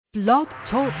Blog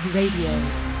Talk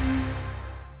Radio.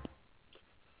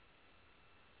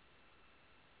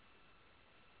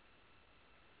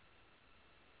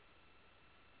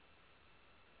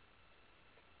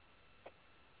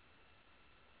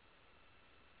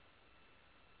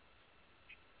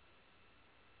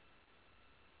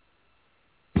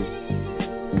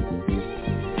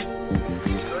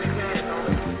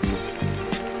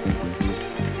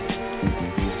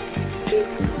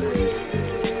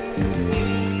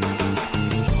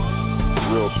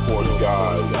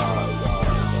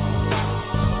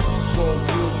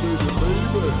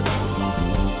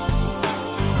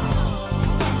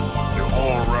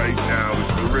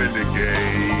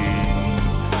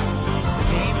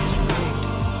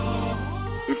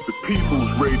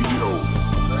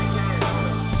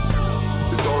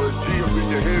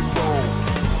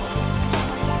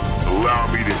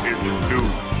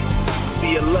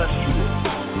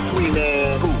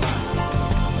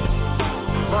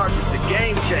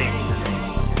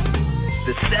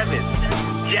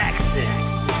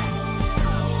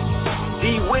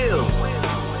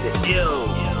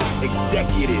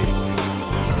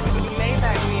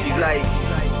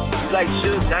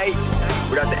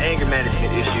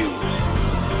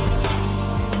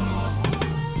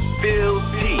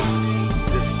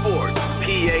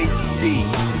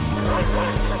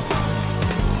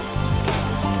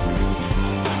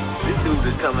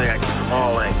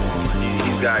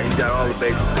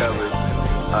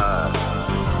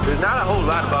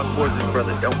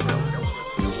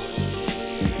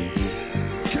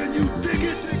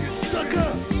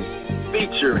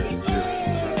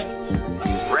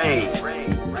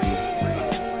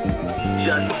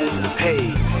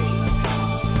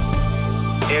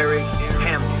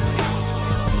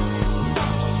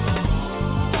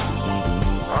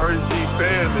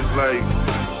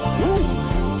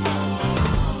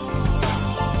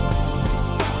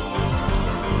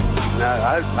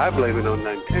 I blame it on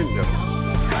Nintendo.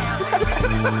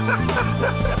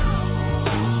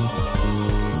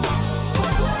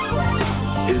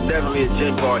 It's definitely a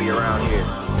gin party around here.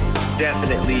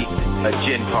 Definitely a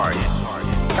gin party.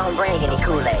 Don't bring any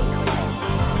Kool-Aid.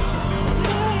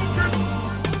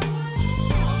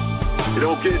 It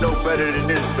don't get no better than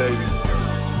this, baby.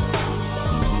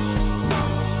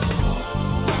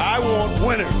 I want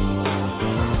winners.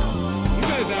 You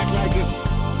guys act like it's...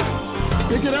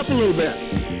 Pick it up a little bit.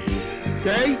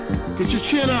 Okay? Get your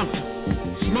chin up.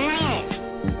 Smile.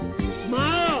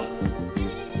 Smile.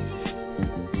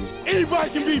 Anybody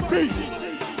can be beat.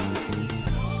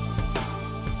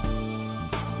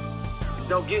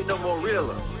 Don't get no more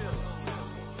realer.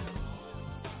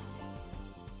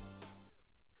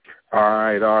 All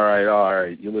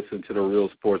right. You listen to the Real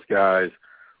Sports Guys,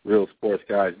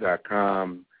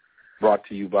 realsportsguys.com, brought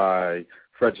to you by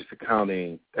Frederick's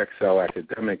Accounting, Excel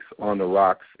Academics, On the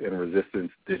Rocks, and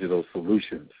Resistance Digital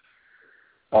Solutions.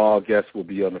 All guests will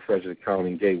be on the Frederick's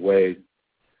Accounting Gateway.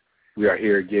 We are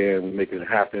here again. We're making it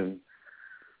happen.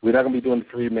 We're not going to be doing the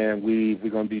three-man weave.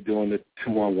 We're going to be doing the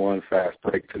two-on-one fast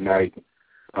break tonight,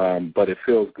 but it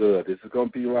feels good. This is going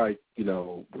to be like,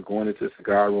 we're going into the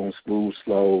cigar room, smooth,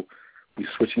 slow. We're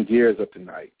switching gears up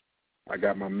tonight. I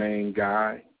got my main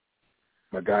guy.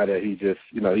 My guy that he just,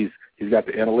 he's got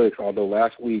the analytics, although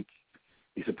last week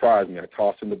he surprised me. I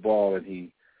tossed him the ball, and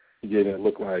he didn't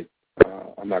look like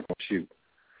I'm not going to shoot.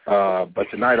 But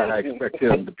tonight I expect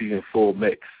him to be in full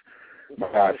mix. My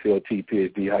guy, Phil T.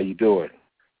 PhD, how you doing?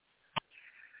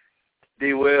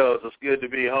 D. Wills, it's good to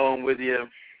be home with you.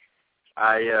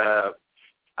 I've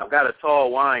got a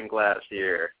tall wine glass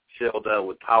here filled up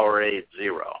with Powerade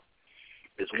Zero.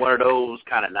 It's one of those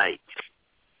kind of nights,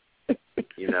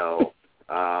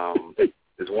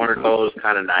 It's one of those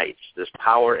kind of nights. This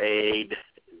Powerade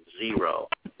Zero.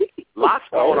 Lots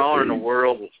going on in the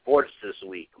world with sports this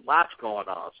week. Lots going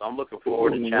on. So I'm looking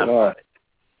forward to chatting about it.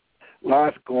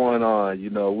 Lots going on.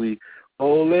 We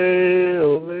ole,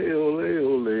 ole, ole,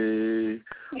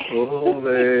 ole,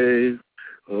 ole,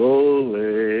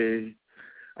 ole.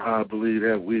 I believe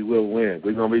that we will win.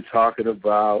 We're going to be talking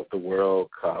about the World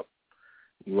Cup.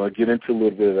 We want to get into a little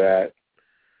bit of that.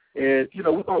 And,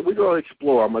 we're going to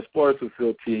explore. I'm going to explore this with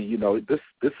Phil T.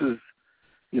 This is,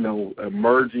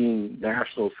 emerging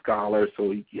national scholar,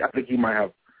 so I think he might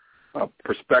have a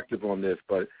perspective on this.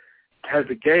 But has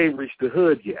the game reached the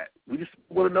hood yet? We just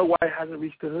want to know why it hasn't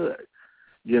reached the hood,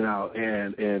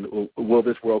 and will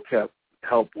this World Cup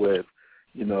help with,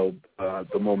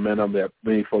 the momentum that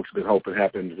many folks have been hoping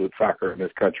happens with soccer in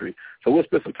this country. So we'll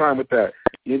spend some time with that.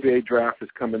 The NBA draft is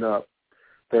coming up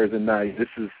Thursday night. This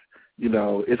is,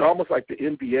 it's almost like the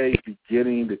NBA is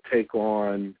beginning to take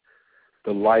on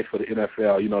the life of the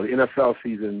NFL. You know, the NFL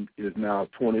season is now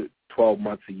 12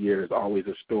 months a year. There's always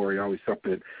a story, always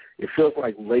something. It feels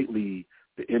like lately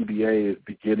the NBA is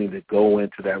beginning to go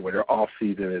into that, where their off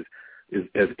season is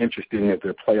as interesting as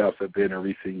their playoffs have been in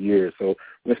recent years. So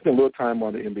we're going to spend a little time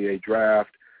on the NBA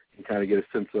draft and kind of get a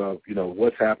sense of, you know,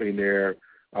 what's happening there.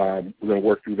 We're going to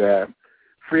work through that.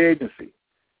 Free agency.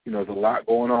 You know, there's a lot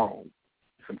going on.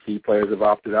 Some key players have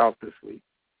opted out this week.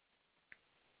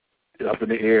 It's up in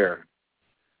the air.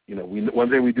 You know, one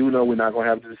thing we do know, we're not going to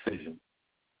have the decision.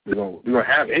 We're going to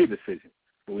have a decision,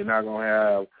 but we're not going to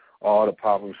have all the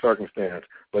pomp and circumstance.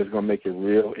 But it's going to make it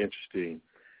real interesting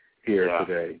here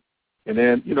today. And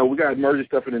then, you know, we got emerging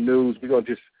stuff in the news. We're going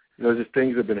to just, you know, just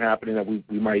things that have been happening that we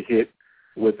might hit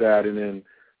with that. And then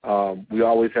we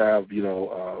always have, you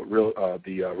know,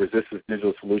 the Resistance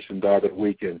Digital Solution Dog of the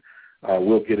Week, and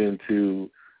we'll get into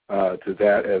to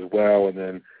that as well. And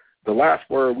then the last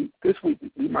word, this week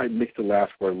we might mix the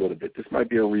last word a little bit. This might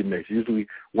be a remix. Usually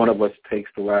one of us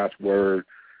takes the last word.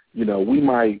 You know, we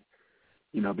might,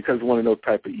 you know, because it's one of those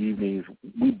type of evenings,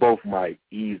 we both might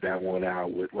ease that one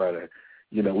out with whether,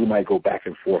 you know, we might go back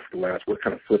and forth the last word,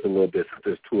 kind of flip a little bit. So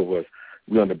there's two of us,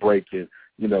 we're on the break, and,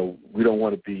 you know, we don't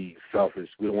want to be selfish.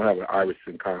 We don't want to have an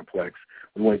Iverson complex.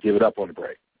 We want to give it up on the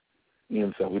break.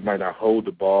 And so we might not hold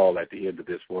the ball at the end of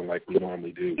this one like we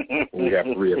normally do when we have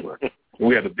three of us.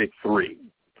 We have the big three.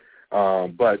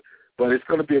 But it's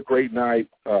going to be a great night.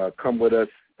 Come with us.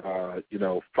 You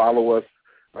know, follow us.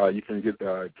 You can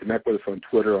connect with us on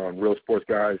Twitter on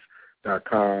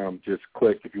realsportsguys.com. Just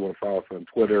click if you want to follow us on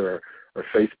Twitter or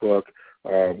Facebook.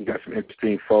 We got some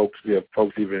interesting folks. We have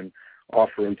folks even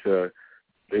offering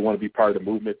they want to be part of the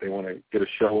movement. They want to get a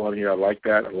show on here. I like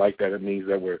that. It means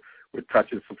that we're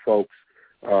touching some folks.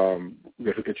 We have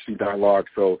some interesting dialogue.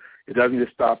 So it doesn't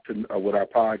just stop with our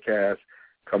podcast.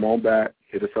 Come on back.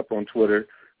 Hit us up on Twitter.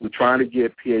 We're trying to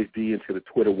get PhD into the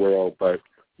Twitter world, but,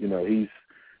 you know, he's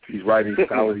writing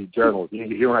scholarly journals.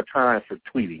 He don't have time for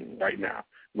tweeting right now.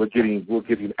 We're getting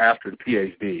after the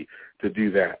PhD to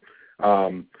do that.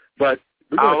 But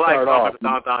we're going to start off.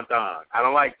 I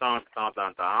don't like thong.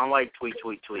 I don't like tweet.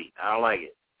 I don't like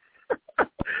it.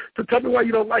 So tell me why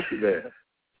you don't like it, man.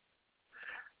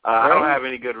 I don't have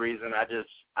any good reason. I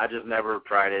just never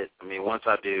tried it. I mean, once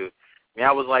I do,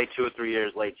 I was like 2 or 3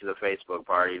 years late to the Facebook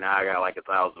party. Now I got like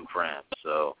 1,000 friends.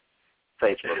 So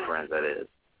Facebook friends, that is.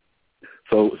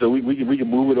 So we can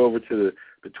move it over to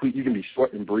the tweet. You can be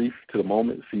short and brief to the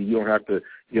moment. See, you don't have to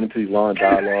get into these long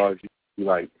dialogues. You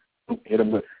like hit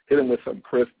them with something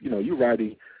crisp. You know, you're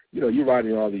writing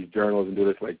all these journals and do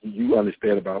this. Like, you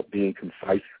understand about being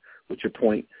concise with your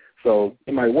point. So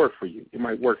it might work for you.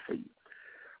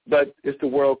 But it's the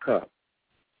World Cup.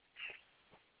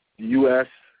 The U.S.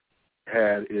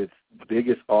 had its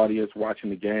biggest audience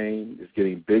watching the game. It's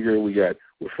getting bigger. We're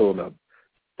filling up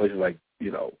places like,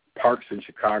 you know, parks in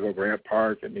Chicago, Grant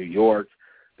Park, and New York.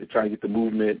 They're trying to get the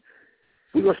movement.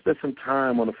 We're going to spend some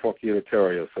time on the funky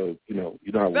editorial, so, you know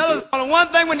how we do it. Fellas,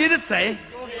 one thing we need to say.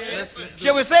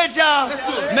 Shall we say it, y'all?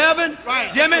 Melvin,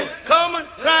 Jimmy, Coleman,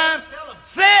 Ryan,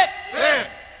 say it. Yeah.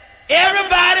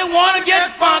 Everybody want to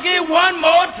get funky one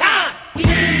more time.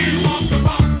 We want the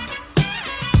funk.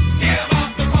 Give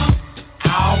us the funk.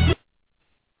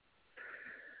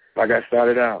 Like I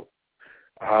started out,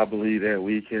 I believe that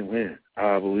we can win.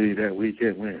 I believe that we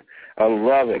can win. I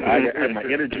love it. My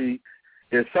energy.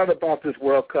 There's something about this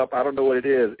World Cup. I don't know what it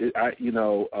is.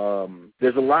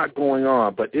 There's a lot going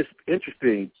on, but it's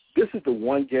interesting. This is the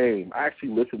one game. I actually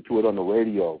listened to it on the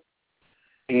radio,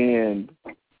 and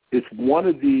it's one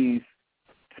of these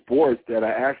sports that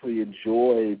I actually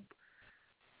enjoyed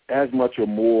as much or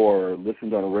more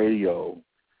listening on the radio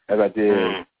as I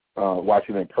did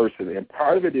watching in person. And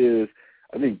part of it is,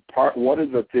 I think, one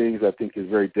of the things I think is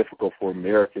very difficult for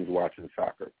Americans watching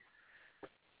soccer.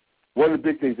 One of the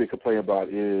big things they complain about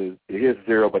is it is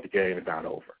 0, but the game is not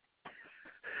over.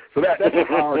 So that's a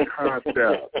hard concept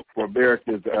for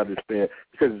Americans to understand,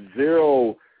 because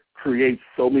 0 creates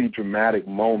so many dramatic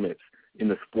moments in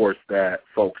the sports that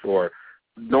folks, or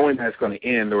knowing that it's going to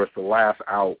end or it's the last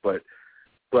out, but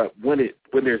when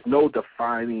there's no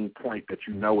defining point that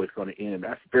you know it's going to end,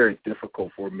 that's very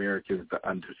difficult for Americans to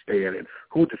understand, and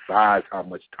who decides how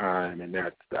much time and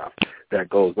that stuff that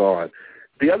goes on.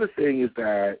 The other thing is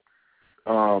that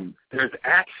there's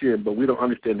action, but we don't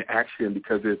understand the action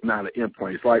because there's not an end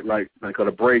point. It's like on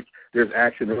a break, there's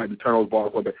action, there might be turnover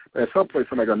ball, but at some point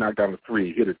somebody got knocked down a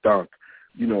three, hit a dunk,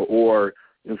 you know, or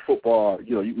in football,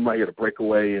 you know, you might hit a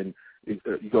breakaway and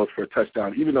he goes for a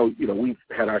touchdown. Even though, you know, we've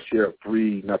had our share of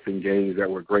 3-0 games that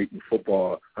were great in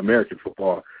football, American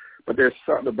football, but there's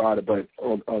something about it. But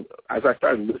as I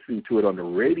started listening to it on the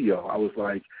radio, I was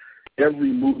like,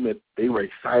 every movement, they were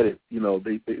excited.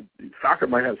 Soccer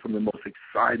might have some of the most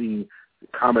exciting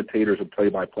commentators and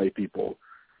play-by-play people,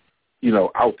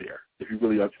 out there. If you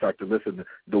really start to listen,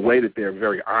 the way that they're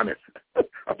very honest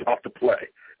about the play,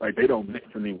 like they don't mix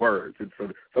any words, and so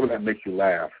some of that makes you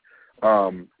laugh.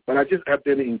 But I just have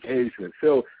been engaged in it.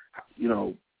 Phil,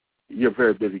 you're a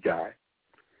very busy guy,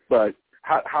 but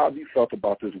how have you felt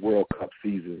about this World Cup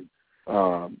season,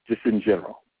 just in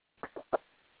general?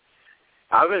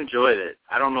 I've enjoyed it.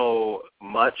 I don't know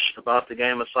much about the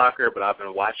game of soccer, but I've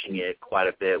been watching it quite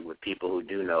a bit with people who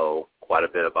do know quite a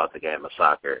bit about the game of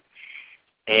soccer.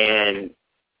 And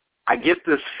I get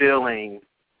this feeling,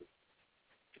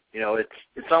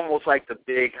 it's almost like the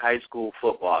big high school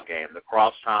football game, the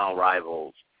crosstown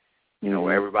rivals,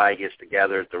 where everybody gets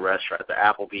together at the restaurant, the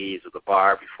Applebee's or the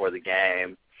bar before the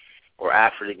game or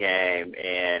after the game,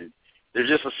 and there's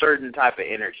just a certain type of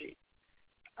energy.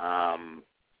 I'm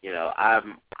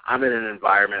in an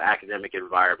environment, academic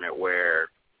environment, where,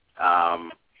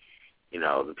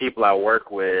 the people I work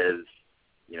with,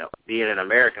 being an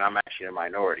American, I'm actually a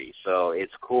minority. So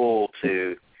it's cool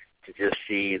to just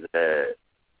see the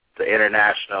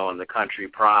international and the country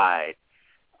pride,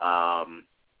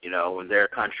 when their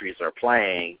countries are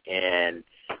playing, and,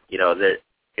 that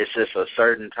it's just a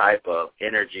certain type of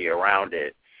energy around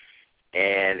it.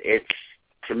 And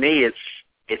to me,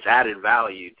 it's added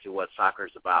value to what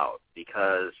soccer's about,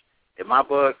 because in my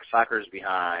book, soccer's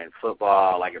behind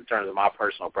football, like in terms of my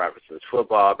personal preferences,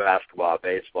 football, basketball,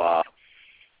 baseball,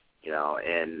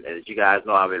 and as you guys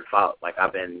know, I've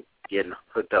been getting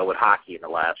hooked up with hockey in the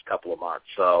last couple of months.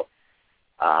 So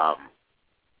I'm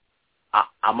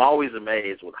always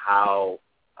amazed with how,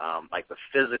 the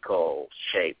physical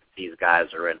shape these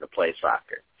guys are in to play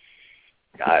soccer.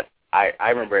 I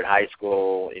remember in high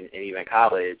school and even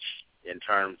college, in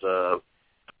terms of,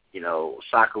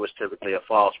 soccer was typically a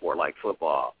fall sport like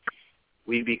football.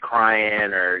 We'd be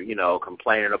crying or,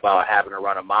 complaining about having to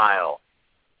run a mile,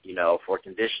 for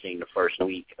conditioning the first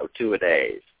week or 2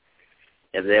 days.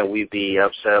 And then we'd be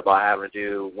upset about having to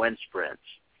do wind sprints.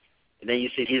 And then you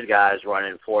see these guys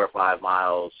running 4 or 5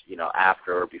 miles,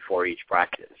 after or before each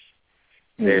practice.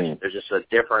 There's just a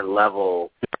different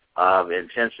level of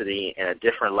intensity and a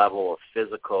different level of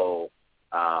physical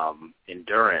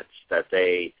endurance that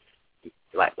they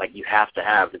like you have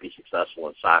to be successful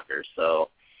in soccer. So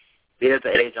being at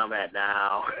the age I'm at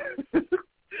now,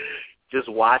 just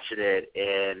watching it,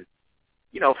 and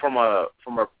from a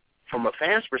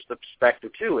fan's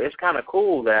perspective too, it's kind of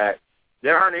cool that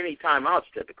there aren't any timeouts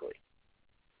typically.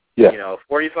 Yeah.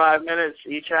 45 minutes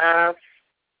each half.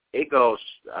 It goes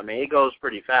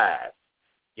pretty fast.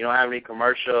 You don't have any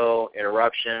commercial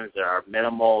interruptions. There are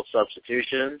minimal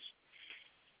substitutions.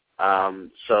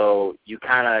 So you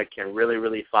kind of can really,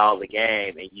 really follow the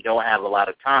game, and you don't have a lot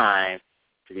of time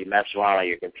to be messing around on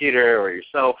your computer or your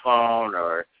cell phone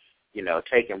or,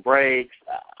 taking breaks.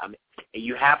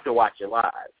 You have to watch it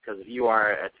live, because if you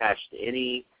are attached to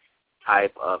any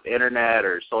type of internet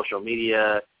or social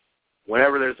media,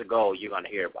 whenever there's a goal, you're going to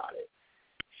hear about it.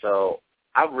 So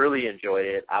I've really enjoyed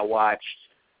it. I watched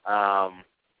I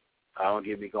don't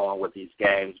get me going with these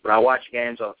games, but I watched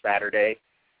games on Saturday,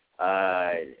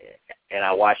 and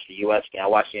I watched the U.S. game. I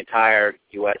watched the entire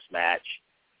U.S. match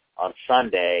on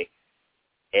Sunday,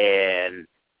 and,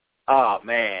 oh,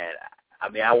 man, I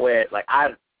went,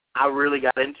 I really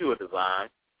got into it, Devon,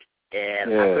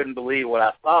 and I couldn't believe what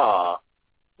I saw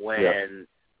when,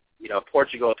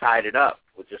 Portugal tied it up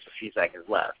with just a few seconds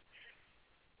left.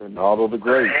 Ronaldo the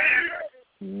Great.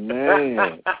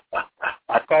 Man.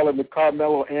 I call him the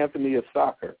Carmelo Anthony of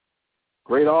soccer.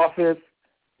 Great offense.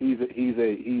 He's a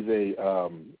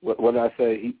what did I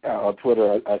say? On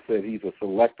Twitter, I said he's a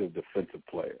selective defensive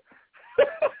player.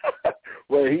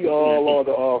 Where he all on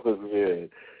the offensive end.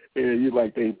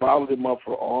 And they bottled him up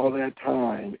for all that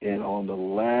time, and on the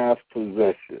last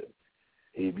possession,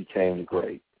 he became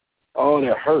great. Oh,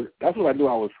 that hurt. That's when I knew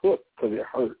I was hooked, because it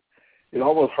hurt. It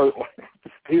almost hurt like the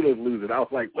Steelers losing. I was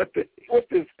like, what just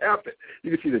happened?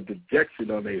 You could see the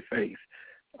dejection on their face.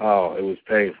 Oh, it was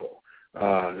painful.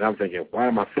 And I'm thinking, why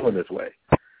am I feeling this way?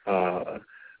 It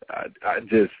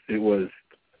was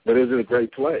a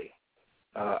great play.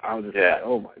 I was just like,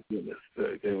 oh my goodness,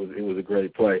 it was a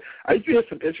great play. I just hear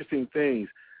some interesting things.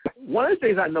 One of the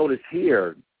things I noticed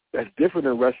here that's different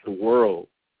than the rest of the world,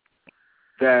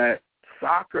 that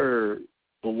soccer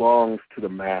belongs to the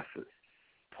masses,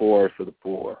 poor for the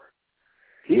poor.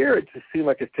 Here, it just seems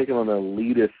like it's taken on an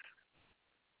elitist,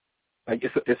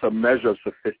 it's a measure of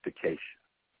sophistication.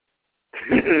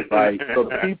 Right? So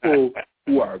the people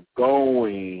who are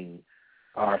going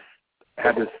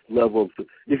have this level of,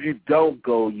 if you don't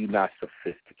go, you're not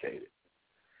sophisticated.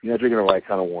 You're not drinking the right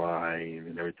kind of wine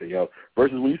and everything else.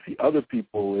 Versus when you see other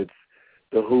people, it's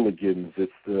the hooligans,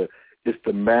 it's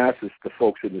the masses, the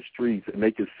folks in the streets, and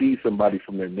they can see somebody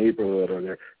from their neighborhood or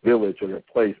their village or their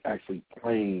place actually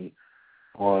playing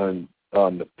on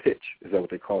the pitch. Is that what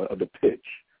they call it? On the pitch,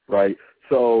 right?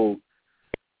 So,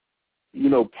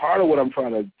 part of what I'm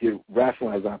trying to get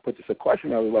rationalized, I put this a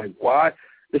question, I was like, why?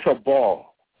 It's a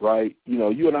ball, right?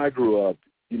 You and I grew up,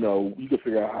 you could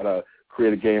figure out how to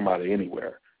create a game out of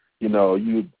anywhere.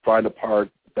 You find a park,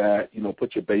 bat,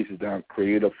 put your bases down,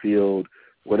 create a field,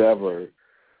 whatever.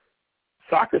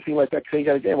 Soccer seems like that same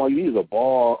kind of game. All you need is a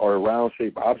ball or a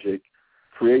round-shaped object.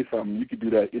 Create something. You could do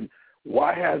that.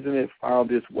 Why hasn't it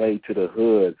found its way to the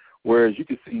hood? Whereas you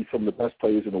can see some of the best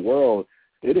players in the world,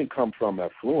 they didn't come from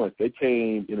affluence. They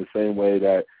came in the same way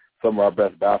that some of our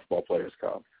best basketball players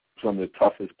come, from the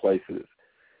toughest places,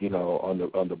 on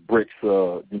the bricks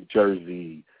of New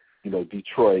Jersey,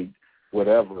 Detroit,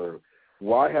 whatever.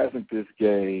 Why hasn't this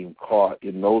game caught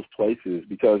in those places?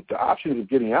 Because the options of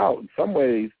getting out, in some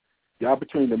ways, the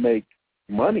opportunity to make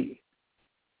money,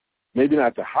 maybe not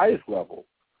at the highest level,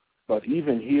 but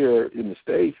even here in the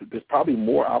States, there's probably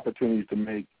more opportunities to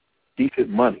make decent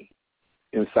money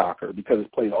in soccer because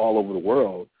it's played all over the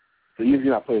world. So even if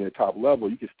you're not playing at the top level,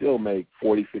 you can still make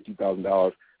 $40,000,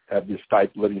 $50,000, have your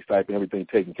living stipend, everything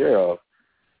taken care of.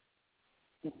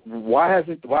 Why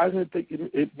hasn't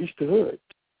it reached the hood?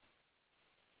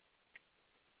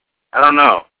 I don't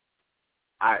know.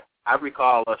 I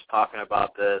recall us talking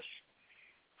about this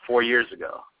 4 years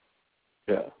ago.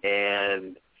 Yeah.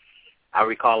 And I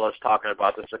recall us talking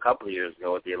about this a couple of years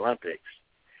ago at the Olympics.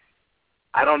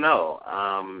 I don't know.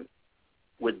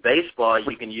 With baseball,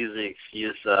 you can use the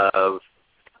excuse of,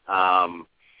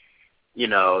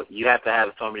 you have to have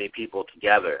so many people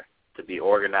together to be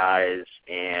organized,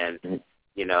 and,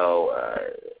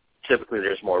 typically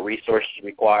there's more resources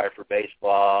required for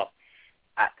baseball.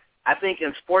 I think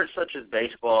in sports such as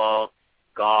baseball,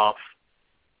 golf,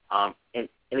 and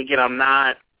again,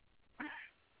 I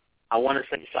want to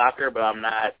say soccer, but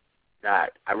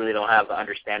I really don't have the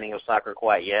understanding of soccer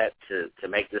quite yet to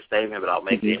make this statement, but I'll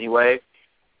make it anyway.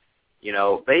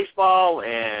 Baseball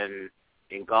and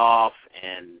golf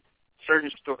and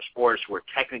certain sports where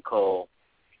technical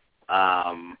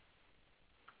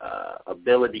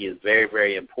ability is very,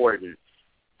 very important,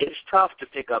 it's tough to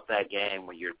pick up that game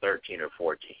when you're 13 or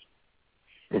 14.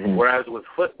 Mm-hmm. Whereas with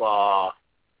football,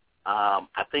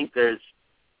 I think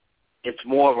it's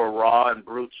more of a raw and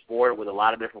brute sport with a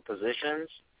lot of different positions,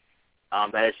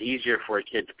 that it's easier for a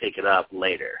kid to pick it up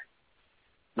later.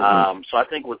 Mm-hmm. So I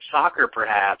think with soccer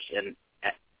perhaps, and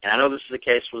I know this is the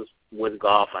case with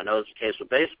golf, I know it's the case with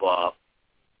baseball,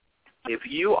 if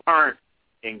you aren't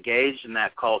engaged in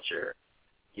that culture,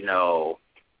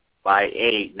 by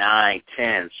 8, 9,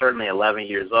 10, certainly 11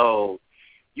 years old,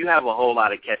 you have a whole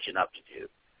lot of catching up to do.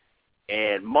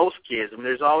 And most kids,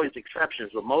 there's always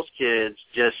exceptions, but most kids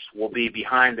just will be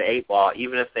behind the 8 ball,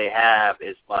 even if they have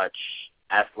as much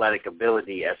athletic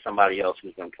ability as somebody else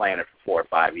who's been playing it for 4 or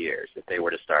 5 years if they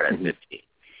were to start at 15.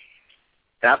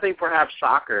 And I think perhaps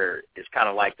soccer is kind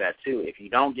of like that too. If you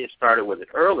don't get started with it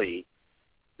early,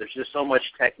 there's just so much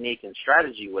technique and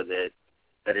strategy with it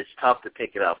that it's tough to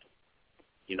pick it up,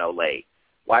 late.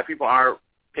 Why people aren't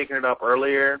picking it up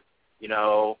earlier, in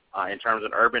terms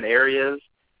of urban areas,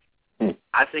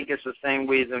 I think it's the same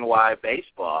reason why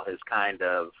baseball has kind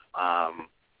of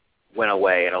went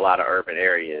away in a lot of urban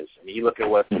areas. You look at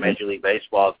what Major League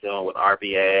Baseball is doing with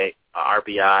RBI,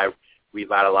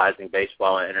 revitalizing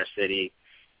baseball in inner city.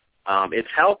 It's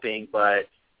helping, but,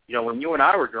 when you and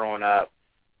I were growing up,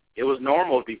 it was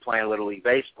normal to be playing Little League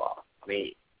Baseball.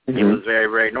 It was very,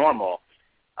 very normal.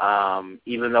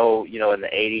 Even though, in the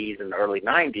 80s and early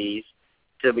 90s,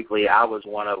 typically I was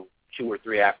one of 2 or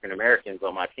 3 African Americans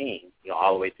on my team,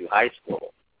 all the way through high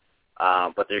school.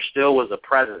 But there still was a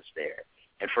presence there.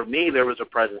 And for me, there was a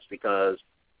presence because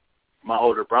my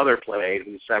older brother played,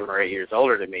 who's 7 or 8 years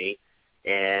older than me,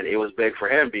 and it was big for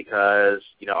him because,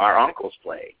 our uncles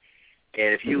played.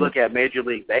 And if you look at Major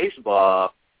League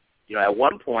Baseball, at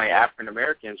one point African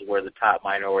Americans were the top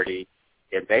minority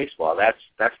in baseball.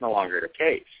 That's no longer the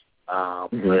case.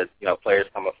 With players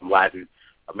coming from Latin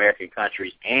American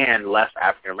countries and less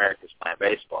African Americans playing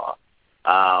baseball.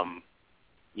 I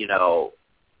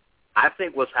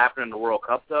think what's happening in the World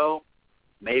Cup though,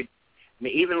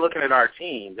 even looking at our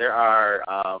team, there are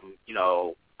I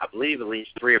believe at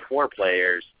least 3 or 4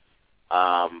 players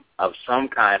of some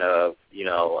kind of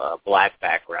black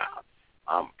background,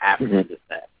 African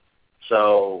descent.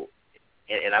 So,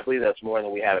 and I believe that's more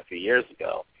than we had a few years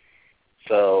ago.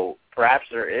 So perhaps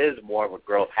there is more of a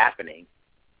growth happening.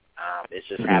 It's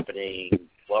just happening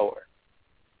slower.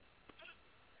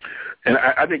 And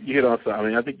I think you hit on some. I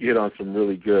mean, I think you hit on some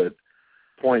really good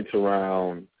points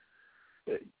around,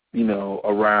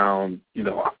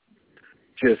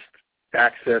 just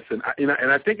access, and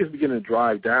I think it's beginning to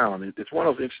drive down. It's one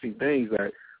of those interesting things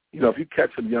that, if you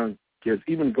catch some young kids,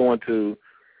 even going to,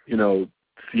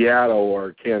 Seattle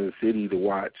or Kansas City to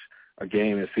watch a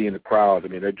game and seeing the crowds. I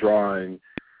mean, they're drawing.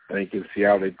 I think in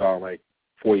Seattle they draw like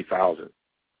 40,000.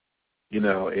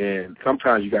 And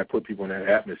sometimes you got to put people in that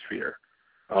atmosphere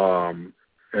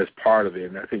as part of it.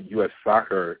 And I think U.S.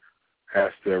 Soccer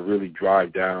has to really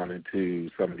drive down into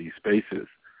some of these spaces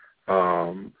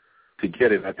to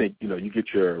get it. I think, you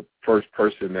get your first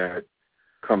person that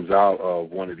comes out of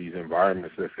one of these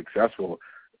environments that's successful,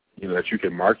 that you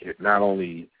can market not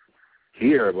only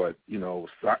here, but,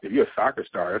 if you're a soccer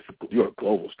star, you're a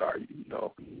global star.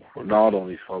 Ronaldo and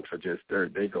these folks are just,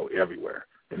 they go everywhere,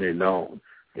 and they're known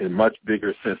in much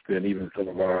bigger sense than even some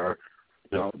of our,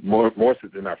 more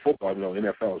sense than our football.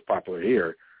 NFL is popular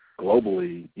here.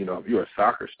 Globally, if you're a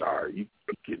soccer star, you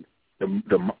can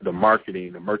the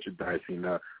marketing, the merchandising,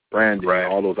 the branding,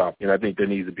 all those and I think there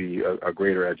needs to be a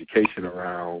greater education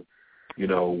around,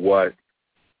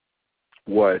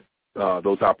 what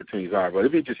those opportunities are. But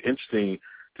it'd be just interesting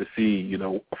to see,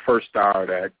 a first star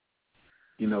that,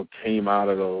 came out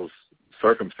of those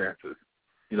circumstances,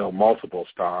 multiple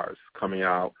stars coming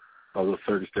out of those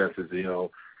circumstances,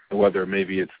 whether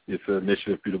maybe it's an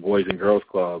initiative through the Boys and Girls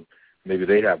Club, maybe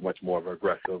they have much more of an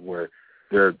aggressive where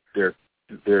they're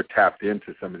tapped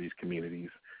into some of these communities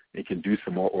and can do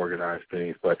some more organized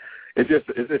things. But it's just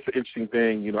an interesting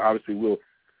thing. Obviously we'll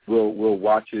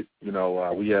watch it.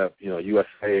 We have,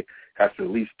 USA has to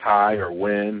at least tie or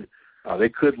win. They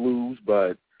could lose,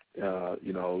 but,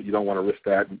 you don't want to risk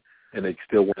that, and they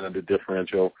still win under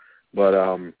differential. But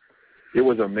it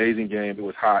was an amazing game. It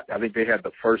was hot. I think they had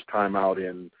the first time out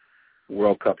in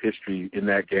World Cup history in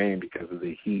that game because of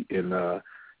the heat and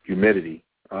humidity.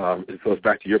 And so it's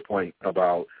back to your point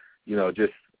about,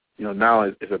 now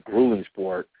it's a grueling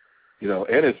sport,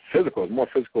 and it's physical. It's more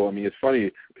physical. I mean, it's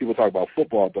funny, people talk about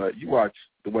football, but you watch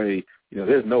the way,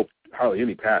 there's hardly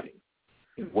any padding.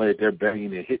 The way they're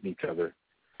banging and hitting each other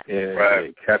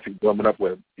and catching, coming up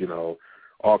with,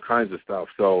 all kinds of stuff.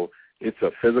 So it's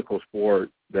a physical sport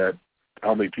that I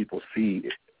don't think people see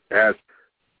I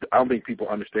don't think people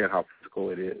understand how physical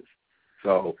it is.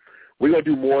 So we're going to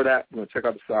do more of that. We're going to check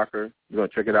out the soccer. We're going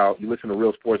to check it out. You listen to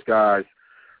Real Sports Guys,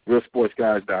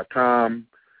 realsportsguys.com.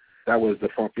 That was the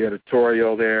funky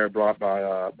editorial there brought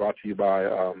to you by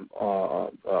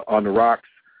On the Rocks.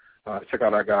 Check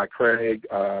out our guy Craig.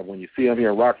 When you see him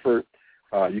here in Rockford,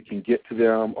 you can get to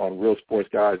them on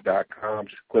realsportsguys.com.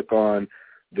 Just click on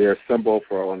their symbol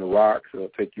for On the Rocks. It'll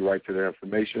take you right to their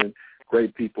information.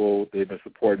 Great people. They've been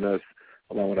supporting us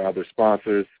along with our other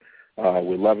sponsors.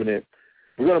 We're loving it.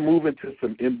 We're going to move into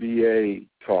some NBA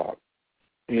talk.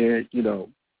 And,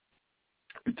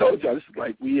 we told y'all this is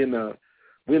like we in the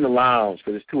lounge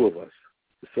because there's two of us.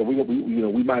 So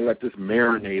we might let this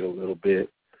marinate a little bit.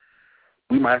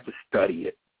 We might have to study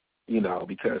it,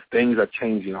 because things are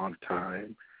changing all the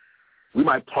time. We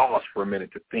might pause for a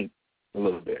minute to think a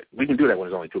little bit. We can do that when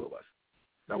there's only two of us.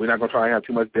 Now, we're not going to try and have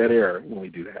too much dead air when we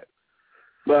do that.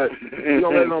 But we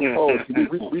don't let it unfold.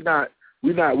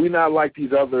 We're not like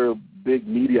these other big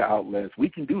media outlets. We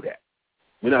can do that.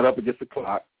 We're not up against the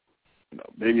clock.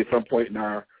 Maybe at some point in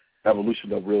our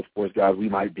evolution of Real Sports Guys, we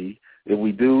might be. If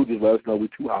we do, just let us know we're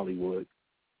too Hollywood.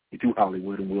 We're too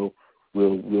Hollywood, and we'll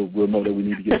know that we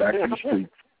need to get back to the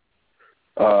streets.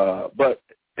 But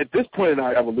at this point in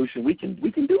our evolution, we can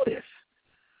do this.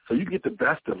 So you get the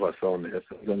best of us on this.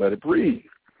 We're gonna let it breathe.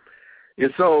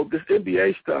 And so this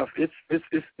NBA stuff, it's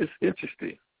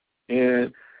interesting.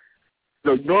 And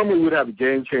normally we'd have a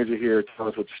game changer here tell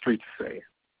us what the streets are saying.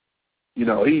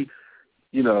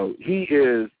 He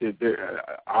is.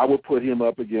 I would put him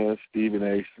up against Stephen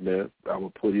A. Smith. I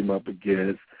would put him up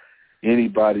against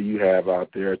anybody you have out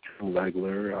there, Tim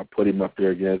Legler. I put him up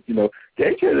there against,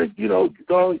 Game Changer,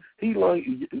 he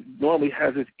normally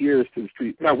has his ears to the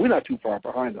street. Now, we're not too far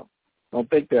behind him. Don't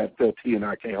think that Phil T and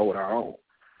I can't hold our own.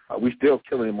 We're still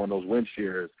killing him on those win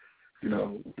shares.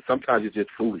 Sometimes it's just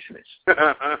foolishness.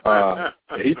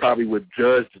 He probably would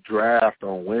judge the draft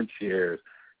on win shares.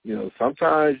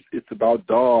 Sometimes it's about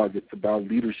dog. It's about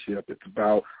leadership. It's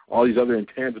about all these other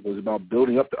intangibles. It's about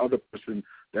building up the other person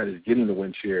that is getting the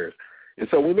win shares. And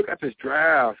so when we look at this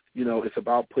draft, it's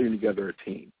about putting together a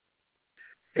team.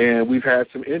 And we've had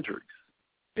some injuries.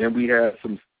 And we had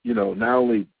some, not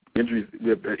only injuries. We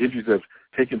have injuries that have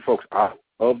taken folks out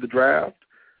of the draft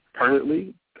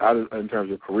permanently. In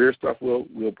terms of career stuff, we'll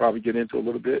probably get into a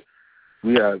little bit.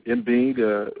 We have Embiid,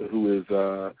 who is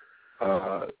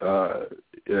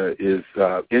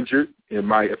injured and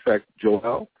might affect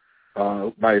Joel,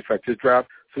 might affect his draft.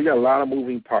 So we got a lot of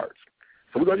moving parts.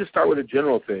 So we're going to just start with a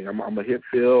general thing. I'm going to hit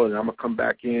Phil, and I'm going to come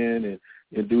back in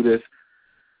and do this.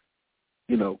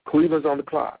 You know, Cleveland's on the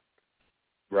clock,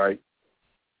 right?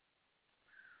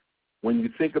 When you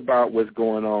think about what's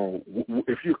going on,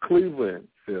 if you're Cleveland,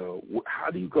 Phil, how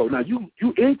do you go? Now, you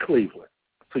in Cleveland,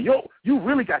 so you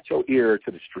really got your ear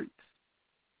to the streets.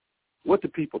 What the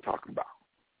people talking about?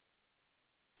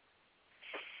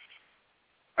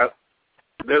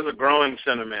 There's a growing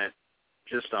sentiment,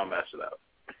 just don't mess it up.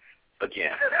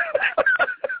 Again.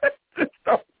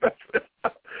 Don't mess it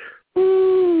up.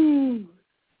 Ooh.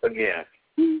 Again.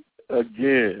 You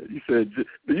said,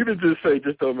 you didn't just say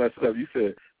just don't mess it up. You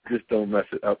said just don't mess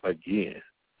it up again.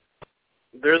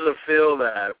 There's a feel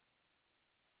that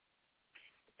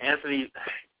Anthony,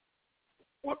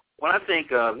 when I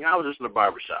think of, I was just in a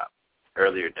barbershop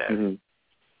earlier today.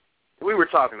 Mm-hmm. We were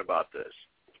talking about this.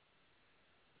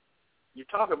 You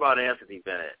talk about Anthony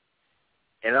Bennett,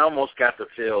 and I almost got the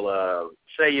feel of,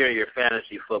 say you're in your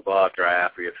fantasy football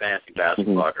draft or your fantasy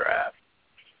basketball draft,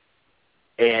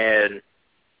 and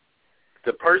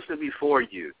the person before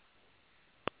you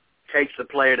takes the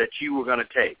player that you were going to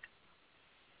take.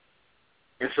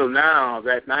 And so now,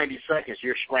 that 90 seconds,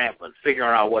 you're scrambling, figuring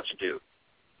out what to do.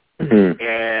 Mm-hmm.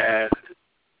 And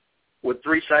with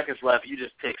 3 seconds left, you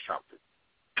just pick something.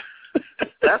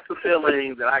 That's the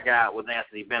feeling that I got with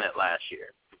Anthony Bennett last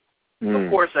year.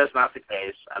 Of course, that's not the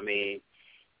case. I mean,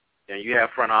 you have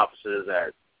front offices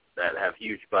that have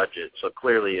huge budgets, so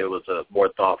clearly it was a more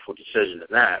thoughtful decision than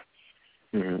that.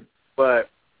 Mm-hmm. But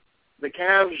the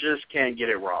Cavs just can't get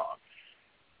it wrong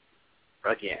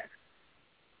again.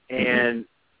 And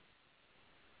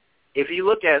if you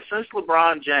look at, since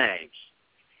LeBron James,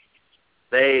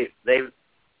 they've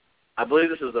I believe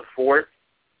this is the 4th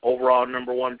overall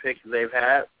number 1 pick that they've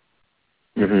had.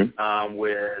 Mm-hmm.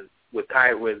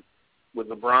 With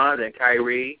LeBron and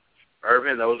Kyrie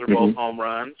Irving, those are both home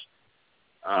runs.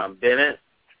 Bennett,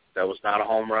 that was not a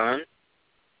home run.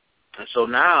 And so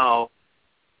now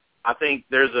I think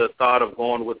there's a thought of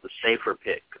going with the safer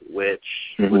pick, which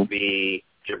would be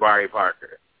Jabari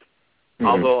Parker.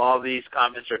 Although all these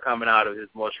comments are coming out of his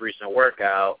most recent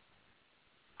workout,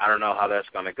 I don't know how that's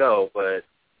going to go, but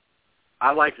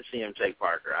I'd like to see him take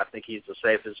Parker. I think he's the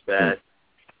safest bet.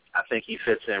 I think he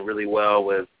fits in really well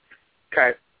with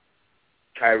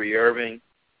Kyrie Irving,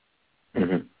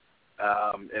 and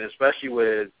especially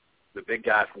with the big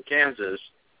guy from Kansas,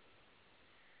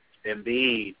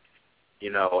 Embiid,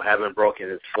 having broken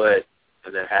his foot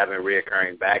and then having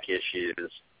reoccurring back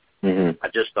issues. I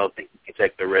just don't think you can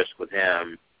take the risk with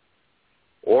him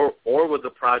or with a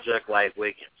project like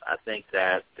Wiggins. I think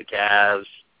that the Cavs,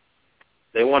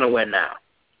 they want to win now.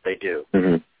 They do.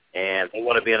 And they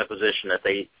want to be in a position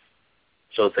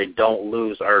so that they don't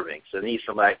lose Irving. So they need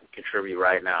somebody who can contribute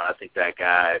right now. I think that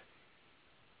guy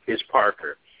is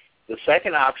Parker. The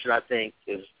second option, I think,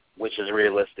 which is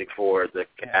realistic for the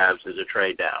Cavs, is a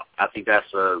trade down. I think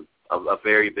that's a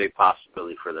very big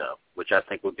possibility for them, which I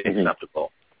think would be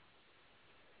acceptable.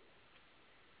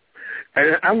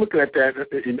 And I'm looking at that,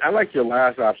 and I like your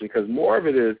last option because more of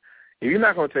it is, if you're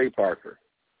not going to take Parker,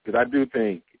 because I do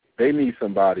think they need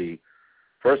somebody,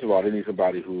 first of all, they need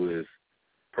somebody who is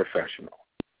professional.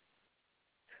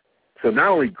 So not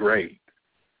only great,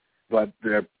 but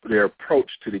their approach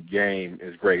to the game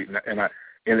is great. And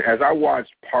as I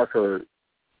watched Parker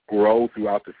grow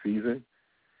throughout the season,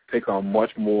 take on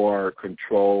much more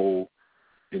control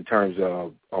in terms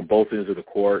of on both ends of the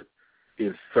court,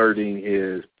 inserting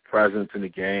his presence in the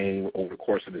game over the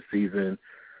course of the season,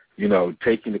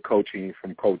 taking the coaching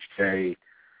from Coach K.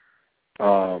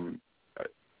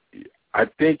 I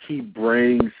think he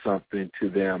brings something to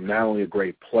them, not only a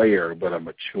great player, but a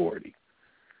maturity.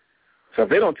 So if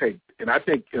they don't take, and I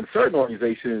think in certain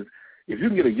organizations, if you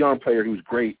can get a young player who's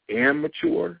great and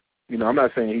mature, I'm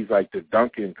not saying he's like the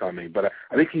Duncan coming, but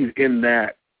I think he's in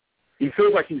that, he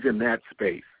feels like he's in that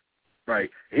space, right?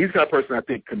 He's that person I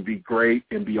think can be great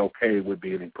and be okay with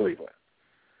being in Cleveland,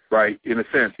 right? In a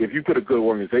sense, if you put a good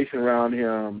organization around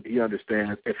him, he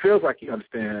understands, it feels like he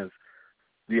understands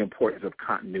the importance of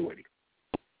continuity.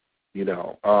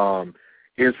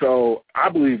 And so I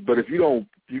believe, but if you don't,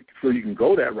 so you can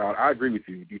go that route, I agree with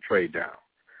you, you trade down.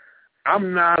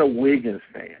 I'm not a Wiggins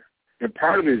fan. And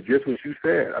part of it is just what you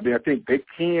said. I mean, I think they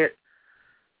can't,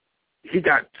 he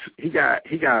got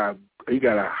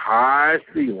a high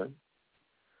ceiling,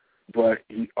 but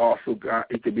he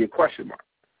could be a question mark.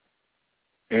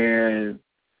 And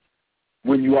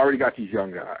when you already got these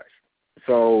young guys.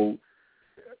 So,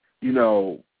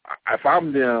 if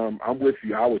I'm them, I'm with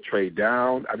you. I would trade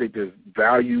down. I think there's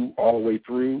value all the way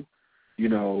through.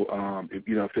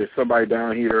 If there's somebody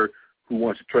down here who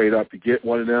wants to trade up to get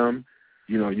one of them,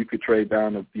 you could trade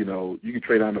down to, you could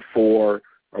trade down to 4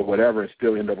 or whatever and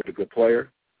still end up with a good player,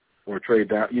 or trade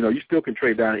down. You still can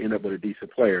trade down and end up with a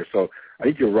decent player. So I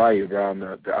think you're right around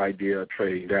the idea of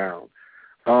trading down.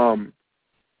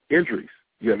 Injuries.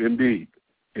 You have Embiid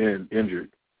and injured,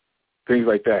 things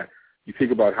like that. You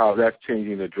think about how that's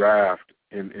changing the draft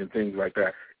and things like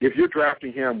that. If you're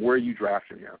drafting him, where are you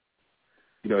drafting him?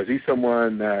 Is he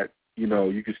someone that,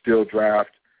 you could still draft,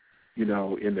 in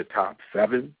the top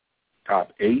 7,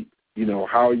 top 8?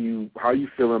 How are you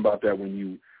feeling about that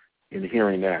in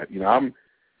hearing that?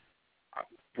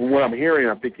 From what I'm hearing,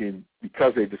 I'm thinking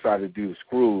because they decided to do the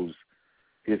screws,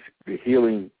 it's the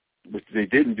healing, which they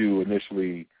didn't do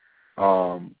initially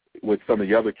with some of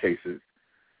the other cases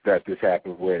that this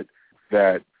happened with,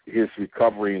 that his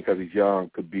recovery, because he's young,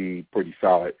 could be pretty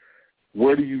solid.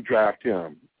 Where do you draft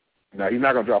him? Now, he's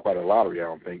not going to drop out of the lottery, I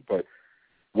don't think, but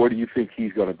where do you think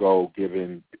he's going to go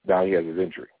given now he has his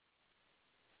injury?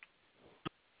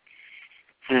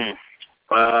 That's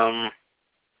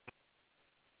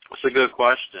a good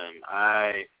question.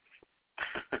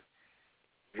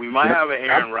 We might have an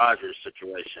Aaron Rodgers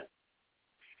situation.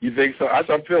 You think so? That's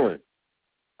what I'm feeling.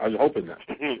 I was hoping that.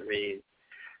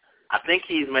 I think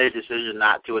he's made a decision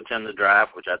not to attend the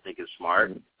draft, which I think is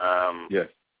smart. Yes.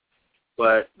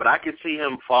 But I could see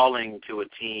him falling to a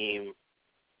team.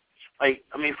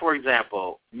 For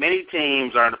example, many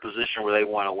teams are in a position where they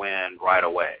want to win right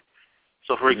away.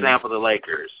 So, for example, the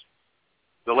Lakers.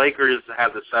 The Lakers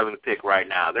have the 7th pick right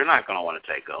now. They're not going to want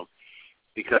to take them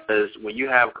because when you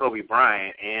have Kobe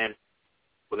Bryant and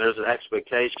when there's an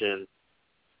expectation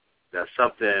that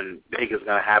something big is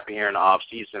going to happen here in the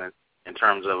offseason in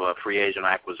terms of a free agent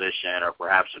acquisition or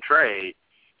perhaps a trade,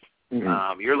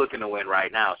 you're looking to win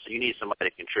right now. So you need somebody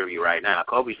to contribute right now.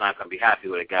 Kobe's not going to be happy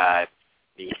with a guy.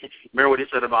 Remember what he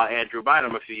said about Andrew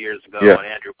Bynum a few years ago when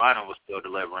Andrew Bynum was still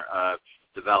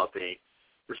developing.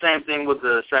 The same thing with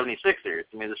the 76ers.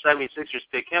 The 76ers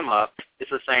pick him up.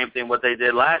 It's the same thing what they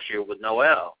did last year with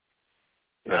Noel.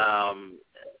 Yeah.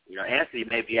 Anthony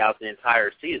may be out the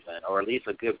entire season, or at least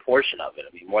a good portion of it.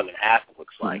 More than half, it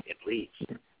looks like, at least.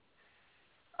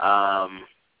 I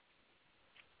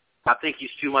think he's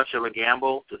too much of a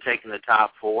gamble to take in the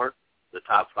top 4, the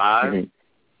top 5.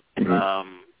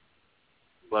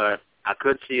 But I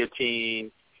could see a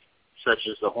team such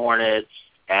as the Hornets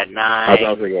at 9. I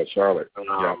was thinking about Charlotte.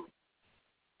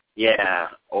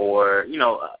 Or,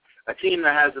 a team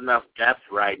that has enough depth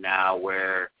right now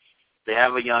where they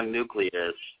have a young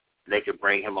nucleus, they could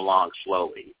bring him along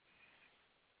slowly.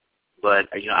 But,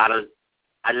 I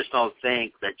just don't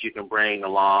think that you can bring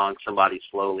along somebody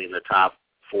slowly in the top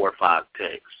 4 or 5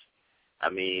 picks.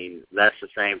 That's the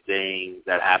same thing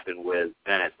that happened with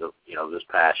Bennett, this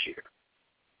past year.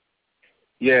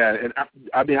 Yeah, and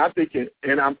I'm thinking,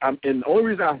 and the only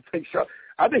reason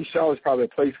I think Charlotte's probably a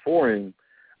place for him.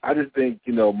 I just think,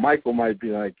 Michael might be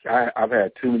like, I've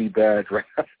had too many bad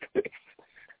draft picks,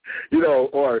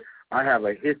 or I have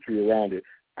a history around it.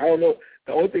 I don't know.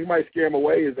 The only thing that might scare him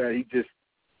away is that he just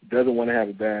doesn't want to have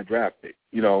a bad draft pick.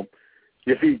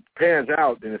 If he pans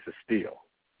out, then it's a steal,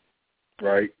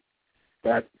 right?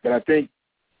 But I think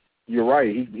you're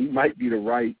right. He might be the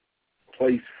right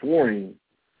place for him.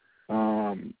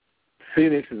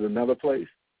 Phoenix is another place.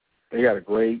 They got a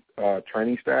great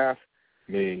training staff.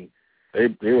 They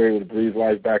were able to breathe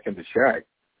life back into Shaq.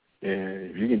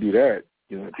 And if you can do that,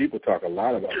 people talk a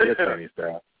lot about their training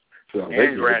staff. So they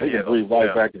can breathe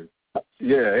life back in.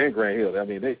 Yeah, and Grant Hill.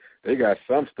 They got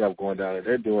some stuff going down there.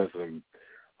 They're doing some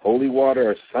holy water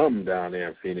or something down there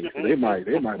in Phoenix. So they might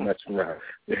mess around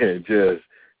and just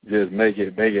make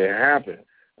it happen.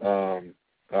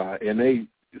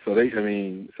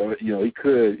 He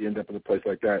could end up in a place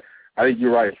like that. I think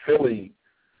you're right. Philly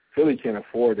can't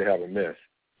afford to have a miss.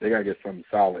 They got to get something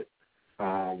solid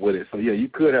with it. So, yeah, you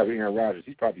could have Aaron Rodgers.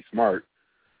 He's probably smart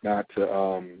not to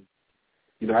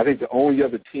I think the only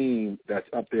other team that's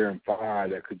up there in 5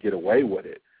 that could get away with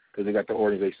it because they got the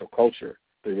organizational culture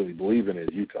they really believe in is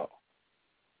Utah.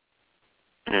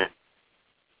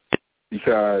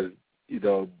 Because,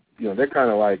 they're kind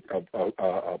of like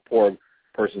a poor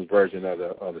person's version of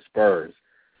the Spurs.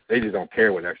 They just don't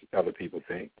care what other people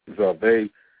think. So if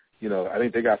they, I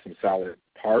think they got some solid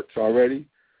parts already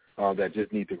that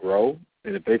just need to grow.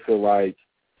 And if they feel like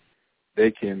they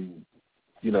can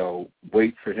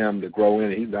wait for him to grow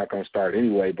in. He's not going to start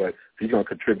anyway, but if he's going to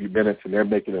contribute minutes and they're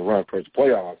making a run towards the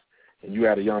playoffs, and you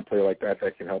add a young player like that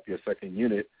can help your second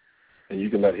unit, and you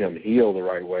can let him heal the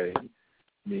right way.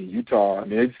 I mean, Utah,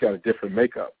 they just got a different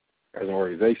makeup as an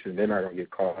organization. They're not going to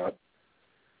get caught up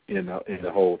in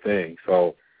the whole thing.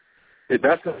 So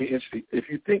that's going to be interesting.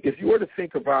 If you were to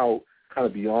think about kind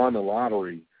of beyond the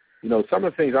lottery, some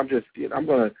of the things I've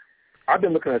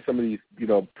been looking at some of these,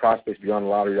 prospects beyond the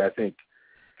lottery that I think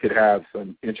could have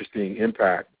some interesting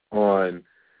impact on,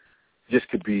 just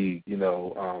could be,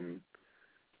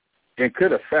 and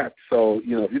could affect. So,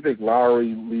 if you think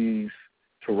Lowry leaves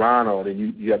Toronto,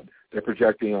 then they're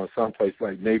projecting on some place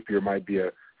like Napier might be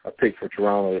a pick for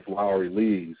Toronto if Lowry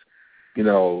leaves.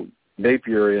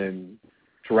 Napier in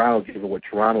Toronto, given what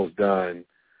Toronto's done,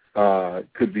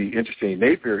 could be interesting.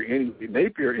 Napier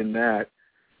in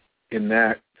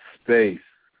that space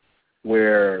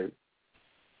where,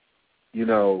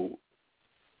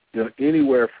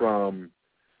 anywhere from,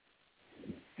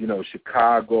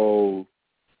 Chicago,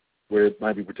 where it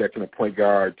might be protecting a point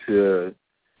guard to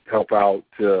help out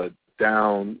to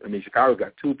down. Chicago's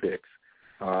got 2 picks.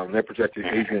 They're projecting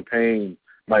Adrian Payne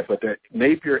might put that.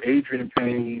 Napier, Adrian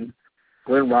Payne,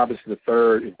 Glenn Robinson III.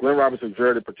 If Glenn Robinson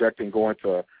III is projecting going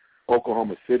to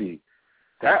Oklahoma City,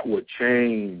 that would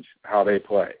change how they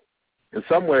play. In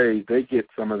some ways, they get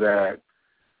some of that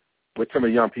with some of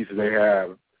the young pieces they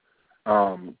have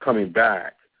coming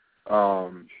back.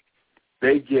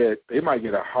 They might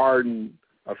get a Harden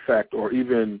effect, or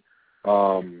even,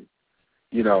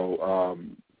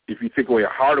 if you take away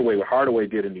Hardaway, what Hardaway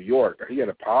did in New York, he had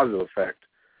a positive effect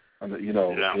on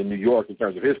in New York in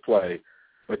terms of his play.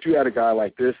 But you had a guy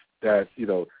like this that's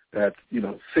 6'6",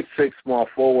 small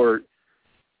forward,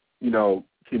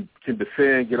 can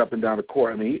defend, get up and down the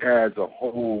court. He adds a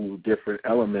whole different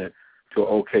element to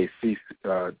an OKC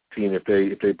team if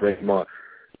they bring him on.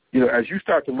 As you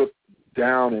start to look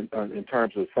down in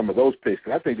terms of some of those picks,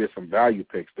 and I think there's some value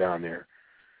picks down there.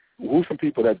 Who's some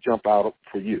people that jump out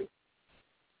for you?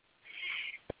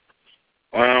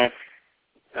 Well,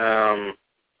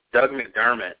 Doug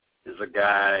McDermott is a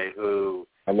guy who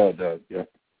I love Doug. Yeah.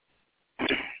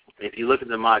 If you look at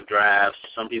the mock drafts,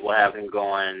 some people have him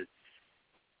going,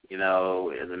 in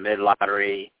the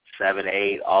mid-lottery, 7,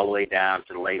 8, all the way down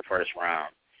to the late first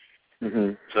round.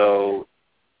 Mm-hmm. So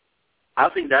I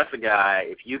think that's a guy,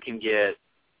 if you can get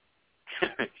 –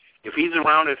 if he's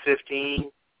around at 15,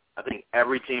 I think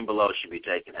every team below should be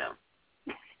taking him.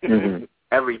 Mm-hmm.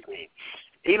 Every team.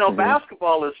 Mm-hmm.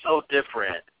 Basketball is so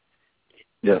different.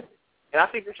 Yeah. And I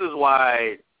think this is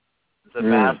why the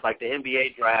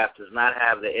NBA draft does not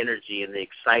have the energy and the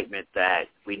excitement that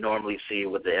we normally see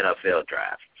with the NFL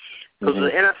draft. Because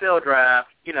the NFL draft,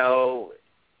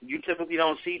 you typically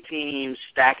don't see teams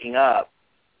stacking up,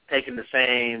 taking the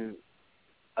same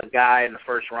a guy in the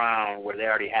first round where they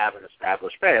already have an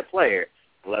established player,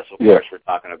 unless, of course, we're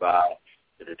talking about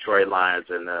the Detroit Lions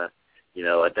and a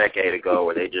decade ago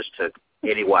where they just took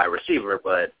any wide receiver,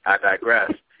 but I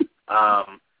digress.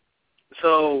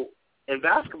 So in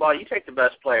basketball, you take the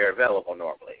best player available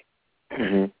normally,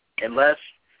 unless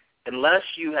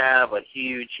you have a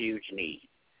huge need.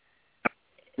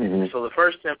 So the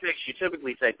first 10 picks, you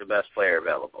typically take the best player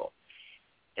available.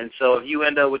 And so if you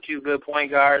end up with 2 good point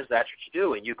guards, that's what you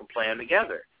do, and you can play them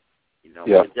together.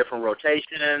 With different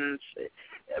rotations.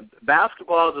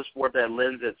 Basketball is a sport that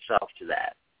lends itself to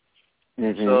that.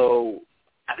 So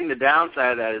I think the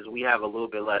downside of that is we have a little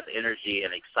bit less energy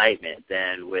and excitement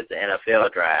than with the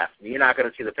NFL draft. You're not going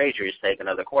to see the Patriots take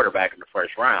another quarterback in the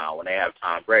first round when they have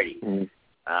Tom Brady. It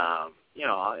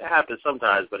happens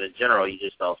sometimes, but in general, you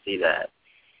just don't see that.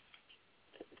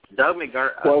 Doug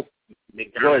McDermott. Go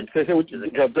ahead.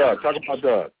 Doug. Talk about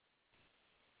Doug.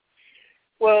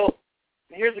 Well,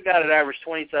 here's a guy that averaged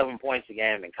 27 points a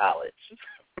game in college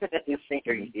his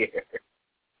senior year.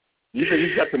 You think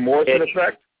he's got the Morrison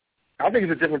effect? I think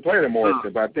he's a different player than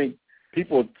Morrison, but I think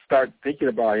people start thinking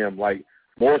about him like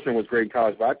Morrison was great in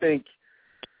college, but I think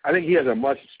he has a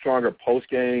much stronger post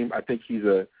game. I think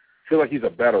feel like he's a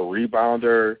better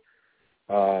rebounder.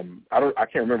 I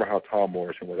can't remember how tall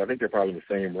Morrison was. I think they're probably in the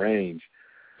same range.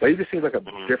 But he just seems like a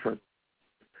different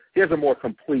 – he has a more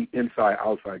complete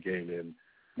inside-outside game than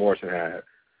Morrison had.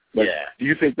 But do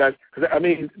you think that – because,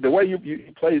 the way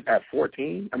you played at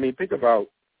 14, think about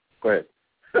 – go ahead.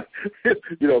 But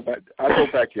I'll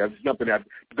go back to you. I'm just jumping at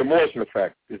the Morrison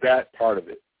effect. Is that part of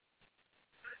it?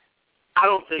 I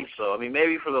don't think so.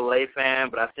 Maybe for the lay fan,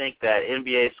 but I think that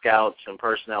NBA scouts and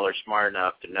personnel are smart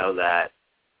enough to know that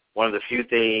one of the few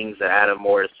things that Adam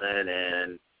Morrison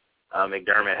and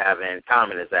McDermott have in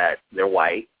common is that they're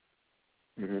white,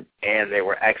 and they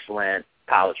were excellent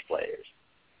college players.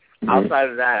 Outside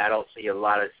of that, I don't see a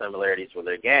lot of similarities with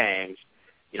their games.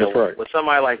 With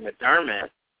somebody like McDermott,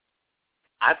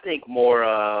 I think more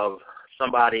of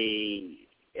somebody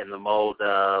in the mold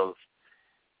of,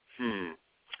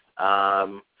 I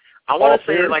want to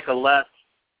say like a less,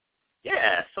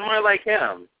 somebody like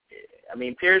him. I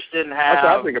mean, Pierce didn't have. That's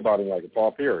what I think about him, like a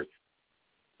Paul Pierce.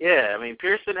 Yeah, I mean,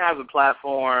 Pierce didn't have the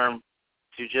platform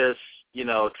to just,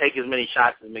 take as many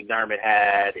shots as McDermott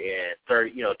had and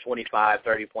 25,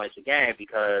 30 points a game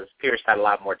because Pierce had a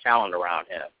lot more talent around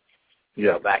him.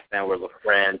 Yeah. Back then were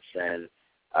LaFrance and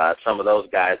some of those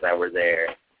guys that were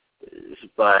there.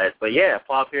 But yeah,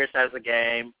 Paul Pierce has a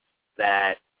game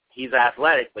that he's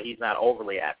athletic, but he's not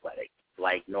overly athletic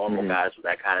like normal guys with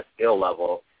that kind of skill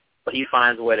level. But he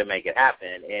finds a way to make it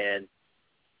happen. And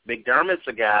McDermott's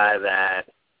a guy that,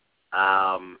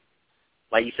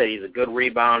 like you said, he's a good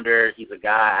rebounder. He's a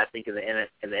guy, I think, in the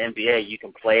NBA, you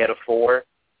can play at a 4.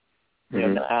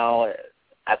 Now,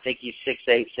 I think he's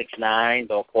 6'8", 6'9".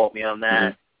 Don't quote me on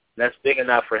that. That's big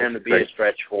enough for him to be a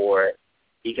stretch 4.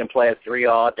 He can play a 3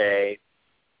 all day.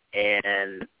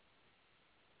 And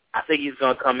I think he's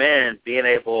going to come in being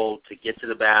able to get to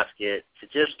the basket, to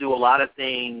just do a lot of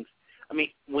things. I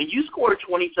mean, when you score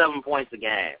 27 points a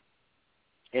game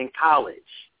in college,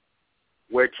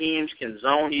 where teams can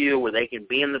zone you, where they can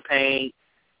be in the paint,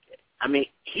 I mean,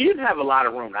 he didn't have a lot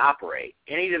of room to operate,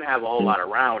 and he didn't have a whole lot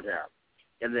around him.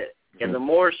 In the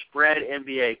more spread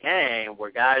NBA game,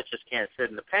 where guys just can't sit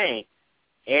in the paint,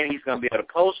 and he's going to be able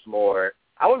to post more,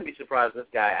 I wouldn't be surprised if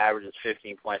this guy averages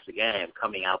 15 points a game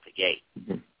coming out the gate.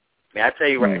 I mean, I tell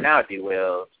you right now, D.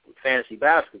 Will, fantasy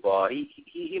basketball,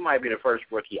 he might be the first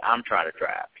rookie I'm trying to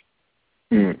draft.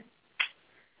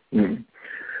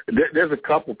 There's a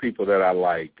couple people that I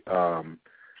like.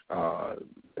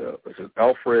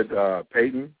 Alfred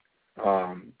Payton.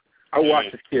 I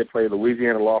watched this kid play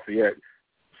Louisiana Lafayette.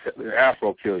 The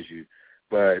afro kills you,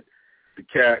 but the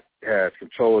cat has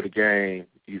control of the game.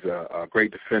 He's a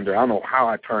great defender. I don't know how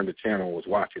I turned the channel and was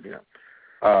watching him,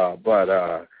 but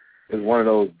it's one of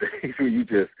those days where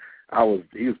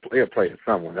he was playing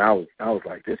someone. I was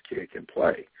like, this kid can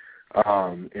play,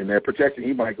 and they're projecting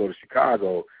he might go to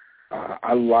Chicago.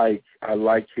 I like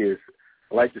the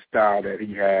style that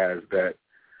he has. That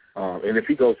and if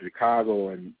he goes to Chicago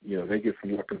and they get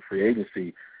some luck in free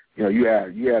agency, you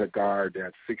had a guard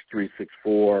that's 6'3",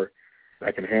 6'4",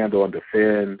 that can handle and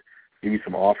defend, give you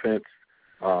some offense.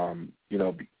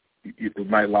 It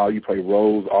might allow you to play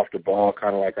roles off the ball,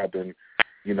 kind of like I've been,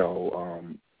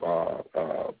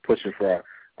 pushing for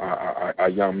a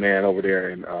young man over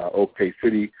there in OK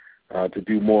City to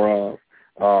do more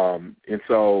of. And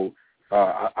so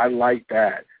I like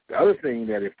that. The other thing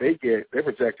that if they're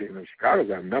projecting, Chicago's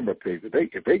got a number of picks.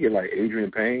 If they get like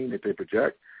Adrian Payne, if they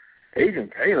project Adrian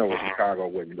Payne over Chicago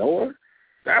with Noah,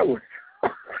 that was.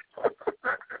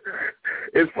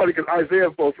 It's funny because Isaiah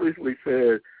most recently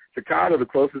said Chicago the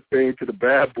closest thing to the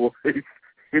bad boys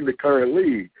in the current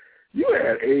league. You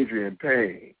had Adrian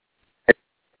Payne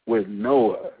with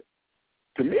Noah.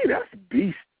 To me, that's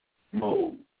beast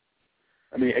mode.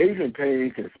 I mean, Adrian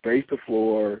Payne can space the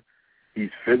floor.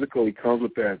 He's physical. He comes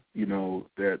with that,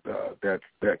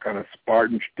 that kind of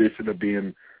Spartan tradition of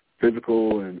being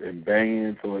physical and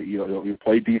banging. So he'll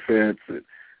play defense and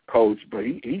coach. But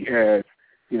he has,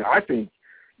 I think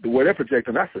the way they're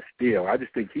projecting, that's a steal. I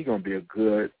just think he's going to be a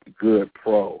good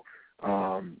pro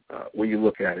when you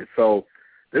look at it. So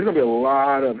there's going to be a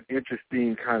lot of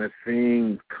interesting kind of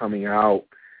things coming out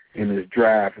in this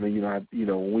draft. And then,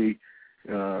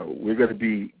 we're going to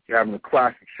be having a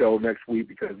classic show next week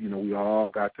because,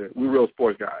 we're real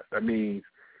sports guys. That means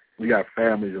we got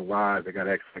families and lives that got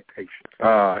expectations.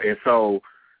 And so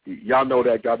y'all know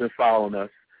that. Y'all been following us.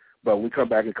 But when we come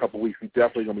back in a couple of weeks, we're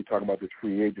definitely going to be talking about this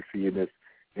free agency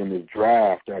in this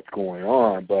draft that's going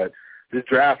on. But this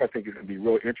draft, I think, is going to be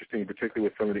real interesting, particularly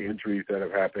with some of the injuries that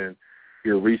have happened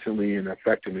here recently and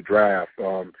affecting the draft.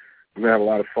 We're going to have a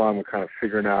lot of fun with kind of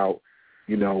figuring out,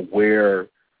 where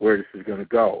this is going to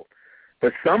go.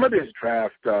 But some of this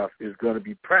draft stuff is going to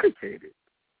be predicated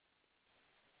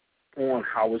on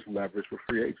how it's leveraged for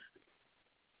free agency.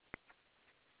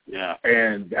 Yeah.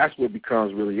 And that's what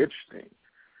becomes really interesting.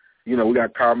 We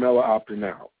got Carmelo opting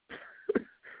out.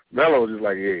 Melo's just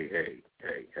like, hey,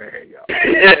 y'all.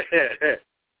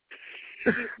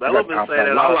 Melo been saying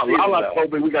it all season. Lala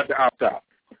told me we got to opt out.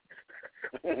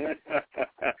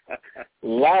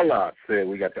 Lala said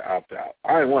we got to opt out.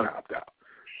 I didn't want to opt out.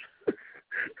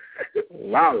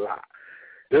 Lala.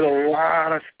 There's a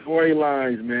lot of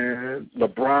storylines, man.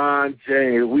 LeBron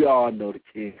James, we all know the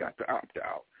king got to opt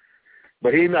out.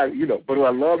 But he not, but what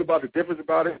I loved about the difference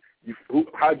about it,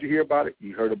 how'd you hear about it?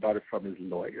 You heard about it from his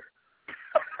lawyer.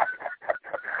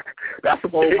 That's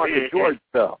some old Michael George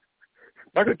stuff.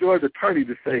 Michael George's attorney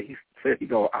just said he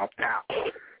gonna opt out.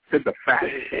 Said the fact.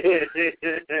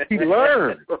 He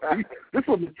learned. This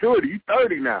was maturity. He's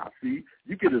 30 now. See,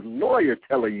 you get his lawyer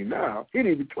telling you now. He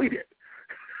didn't even tweet it.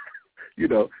 He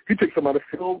took some out of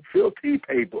Phil T.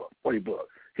 playbook.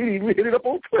 He didn't even hit it up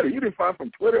on Twitter. You didn't find from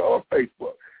Twitter or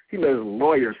Facebook. He let his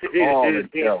lawyers call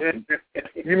and tell him.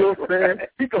 You know what I'm saying?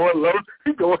 He going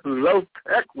low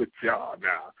tech with y'all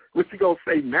now. What you gonna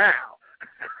say now?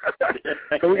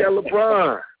 So we got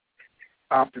LeBron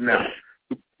opting out.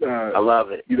 I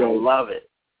love it. Love it.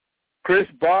 Chris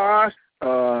Bosh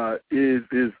is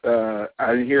I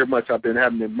didn't hear much. I've been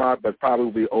having him mocked, but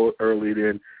probably early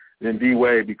then D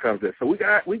Wade becomes it. So we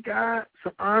got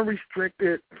some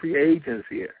unrestricted free agents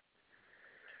here.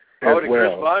 Did Chris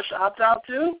Bosh opt out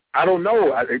too? I don't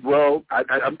know. I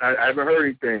haven't heard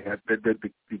anything.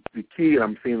 The key,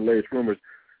 I'm seeing the latest rumors,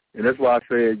 and that's why I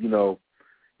said, did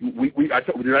I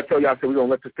tell you I said we're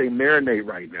gonna let this thing marinate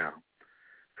right now,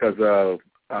 because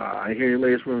I hear the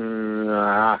latest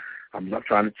rumors. I'm not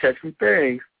trying to check some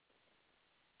things.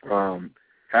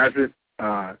 Hasn't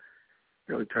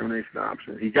termination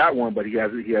option. He got one, but he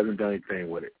hasn't done anything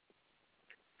with it.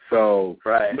 So,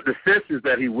 right. But the sense is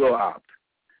that he will opt.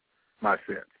 My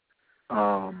sense.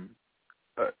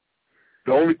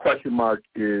 The only question mark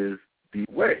is D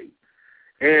Wade,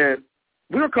 and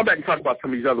we're gonna come back and talk about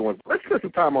some of these other ones. Let's spend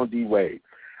some time on D Wade.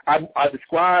 I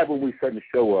described when we set the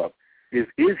show up is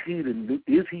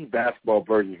he basketball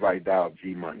versions right now of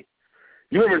G Money?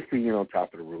 You remember seeing On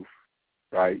Top of the Roof,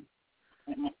 right?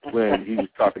 When he was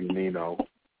talking to Nino,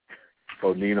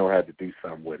 so Nino had to do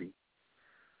something with him.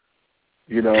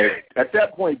 At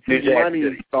that point, G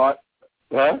Money thought,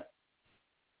 huh?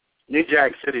 New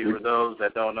Jack City, for those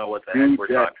that don't know what the heck we're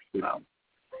talking about.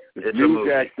 It's New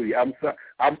Jack City.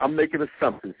 I'm making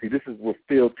assumptions. See, this is where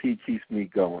Phil T keeps me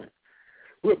going.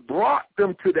 What brought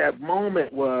them to that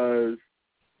moment was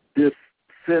this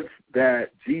sense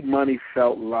that G Money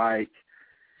felt like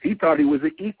he thought he was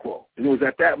an equal. And it was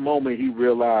at that moment he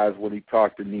realized when he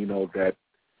talked to Nino that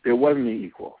there wasn't an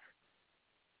equal.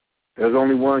 There's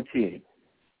only one king.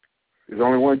 There's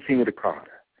only one king of the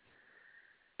Carter.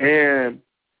 And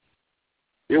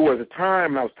there was a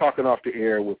time, and I was talking off the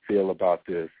air with Phil about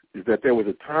this, is that there was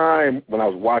a time when I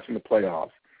was watching the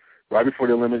playoffs, right before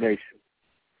the elimination.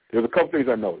 There was a couple things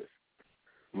I noticed.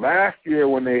 Last year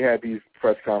when they had these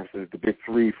press conferences, the big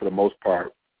three for the most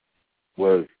part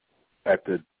was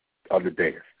on the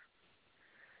dais.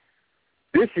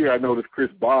 This year I noticed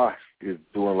Chris Bosh is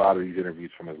doing a lot of these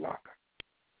interviews from his locker.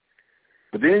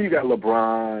 But then you got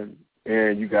LeBron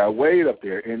and you got Wade up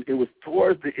there, and it was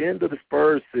towards the end of the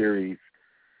Spurs series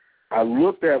I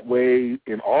looked at Wade,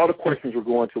 and all the questions were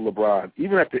going to LeBron,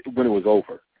 even when it was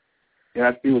over.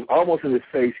 And it was almost in his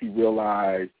face he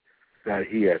realized that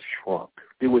he had shrunk.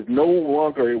 It was no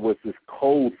longer this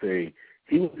cold thing.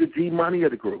 He was the G Money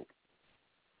of the group.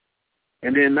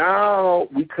 And then now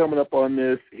we coming up on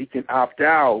this, he can opt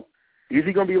out. Is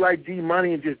he going to be like G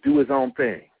Money and just do his own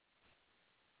thing?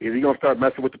 Is he going to start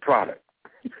messing with the product?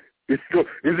 Is he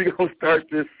going to start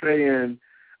just saying,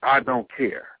 I don't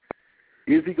care?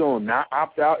 Is he going to not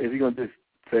opt out? Is he going to just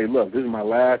say, look, this is my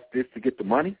last ditch to get the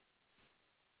money?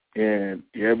 And,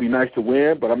 yeah, it'd be nice to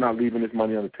win, but I'm not leaving this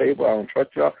money on the table. I don't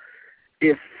trust y'all.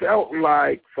 It felt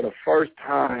like for the first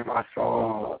time I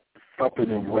saw something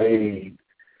in Wade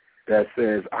that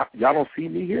says, y'all don't see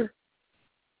me here?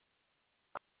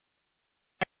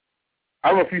 I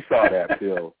don't know if you saw that,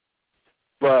 Phil.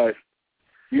 But,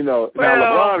 now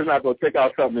LeBron is not going to take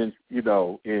out something,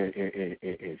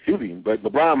 in shooting. But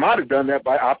LeBron might have done that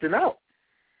by opting out.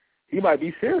 He might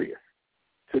be serious.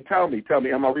 So tell me,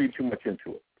 am I reading too much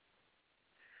into it?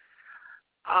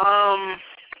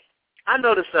 I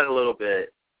noticed that a little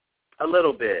bit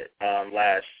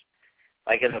last,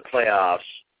 like in the playoffs,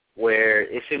 where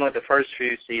it seemed like the first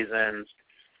few seasons,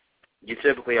 you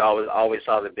typically always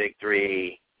saw the big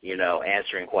three,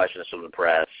 answering questions from the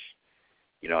press,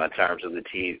 in terms of the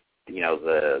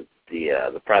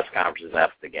press conferences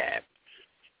after the game.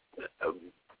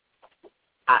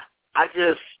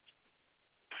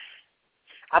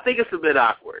 I think it's a bit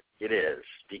awkward. It is,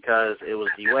 because it was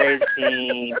D-Wade's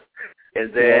team,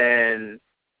 and then,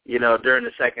 during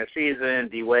the second season,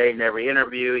 D-Wade in every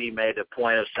interview, he made a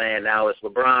point of saying now it's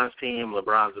LeBron's team,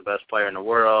 LeBron's the best player in the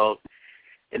world.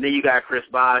 And then you got Chris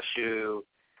Bosh, who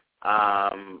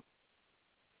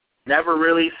never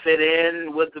really fit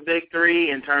in with the big three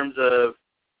in terms of,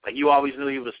 like, you always knew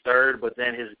he was third, but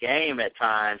then his game at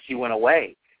times, he went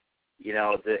away. you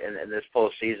know, in this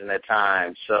postseason at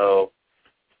times. So,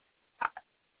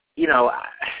 you know,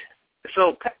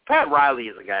 so Pat Riley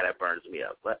is a guy that burns me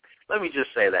up. But let me just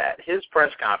say that. His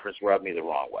press conference rubbed me the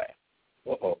wrong way.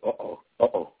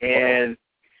 And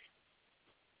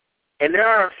there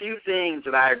are a few things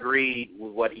that I agreed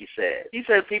with what he said. He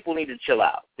said people need to chill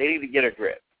out. They need to get a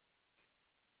grip.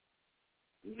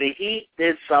 The Heat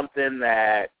did something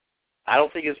that I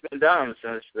don't think it's been done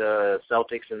since the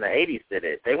Celtics in the 80s did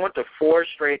it. They went to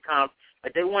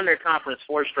they won their conference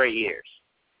 4 straight years.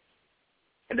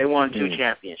 And they won 2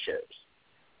 championships.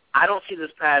 I don't see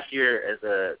this past year as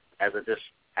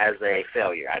a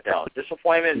failure. I don't.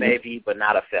 Disappointment maybe, but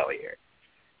not a failure.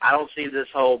 I don't see this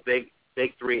whole Big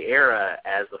 3 era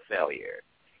as a failure.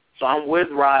 So I'm with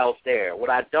Riles there. What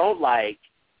I don't like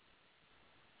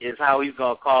is how he's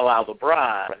going to call out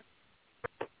LeBron.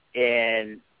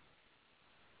 And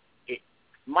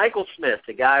Michael Smith,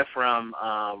 the guy from,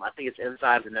 I think it's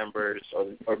Inside the Numbers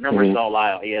or Numbers Don't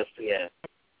Lie on ESPN,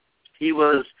 he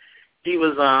was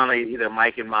on either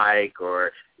Mike and Mike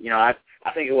or, you know, I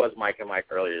think it was Mike and Mike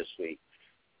earlier this week.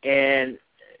 And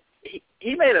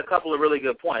he made a couple of really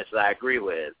good points that I agree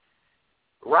with.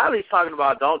 Riley's talking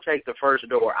about don't take the first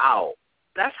door out.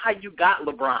 That's how you got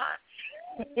LeBron.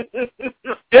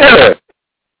 Yeah.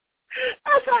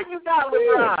 That's how you got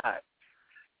LeBron.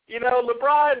 You know,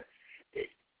 LeBron,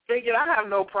 thinking I have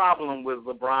no problem with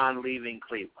LeBron leaving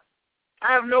Cleveland.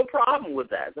 I have no problem with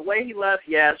that. The way he left,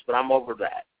 yes, but I'm over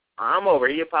that. I'm over.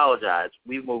 He apologized.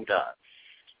 We've moved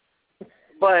on.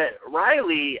 But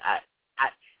Riley,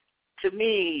 to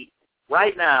me,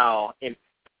 right now, and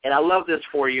I love this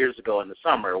 4 years ago in the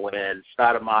summer when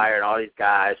Stoudemire and all these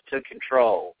guys took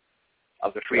control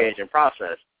of the free agent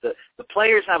process. The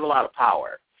players have a lot of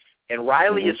power. And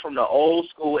Riley is from the old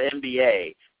school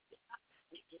NBA.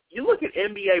 You look at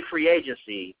NBA free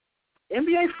agency.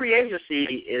 NBA free agency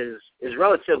is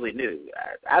relatively new.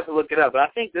 I have to look it up, but I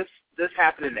think this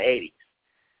happened in the 80s.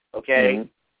 Okay?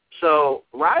 So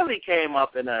Riley came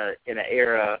up in an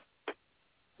era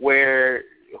where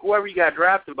whoever you got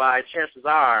drafted by, chances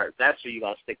are that's who you're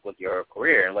going to stick with your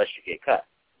career unless you get cut.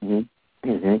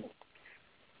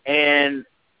 And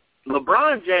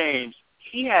LeBron James,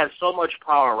 he has so much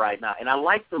power right now, and I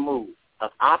like the move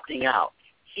of opting out.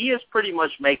 He is pretty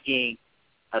much making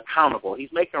accountable.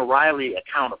 He's making Riley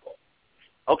accountable.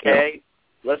 Okay,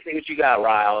 let's see what you got,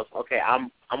 Riles. Okay,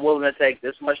 I'm willing to take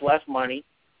this much less money.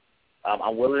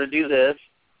 I'm willing to do this,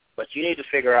 but you need to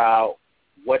figure out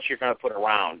what you're going to put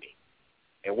around me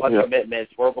and what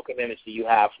commitments, verbal commitments do you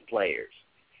have from players.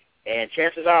 And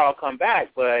chances are I'll come back,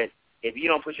 but if you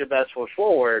don't put your best foot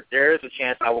forward, there is a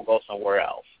chance I will go somewhere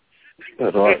else.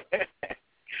 That's right.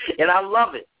 And I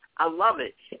love it. I love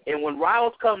it. And when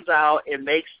Riles comes out and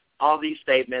makes all these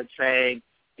statements saying,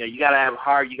 you know, you got to have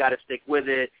heart, you got to stick with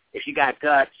it. If you got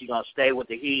guts, you're going to stay with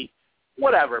the Heat.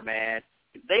 Whatever, man.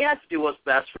 They have to do what's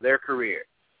best for their career.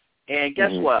 And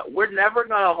guess what? We're never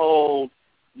going to hold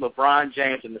LeBron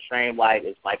James in the same light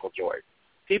as Michael Jordan.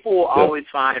 People will always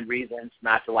find reasons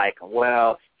not to like him.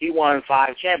 Well, he won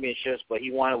 5 championships, but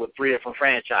he won it with 3 different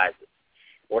franchises.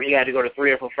 Or he had to go to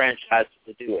 3 different franchises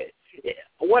to do it.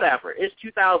 Whatever. It's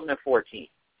 2014.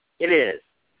 It is.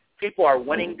 People are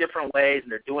winning different ways,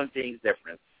 and they're doing things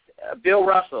different. Bill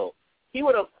Russell, he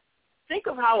would have – think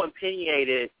of how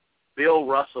opinionated Bill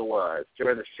Russell was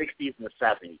during the 60s and the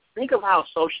 70s. Think of how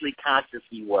socially conscious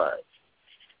he was.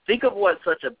 Think of what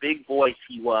such a big voice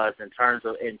he was in terms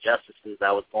of injustices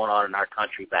that was going on in our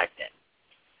country back then.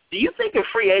 Do you think if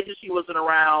free agency wasn't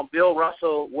around, Bill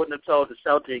Russell wouldn't have told the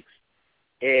Celtics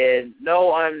in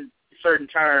no uncertain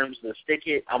terms to stick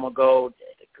it, I'm going to go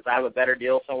because I have a better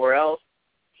deal somewhere else?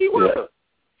 He would have.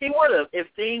 He would have if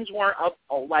things weren't up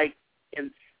on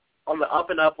the up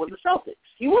and up with the Celtics.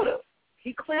 He would have.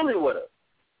 He clearly would have.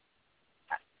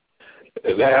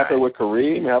 That happened with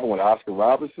Kareem. Happened with Oscar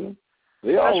Robertson.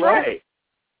 That's right.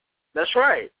 That's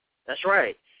right. That's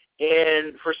right.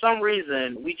 And for some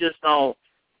reason, we just don't.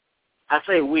 I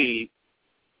say we,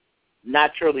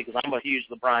 not truly because I'm a huge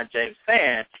LeBron James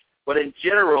fan, but in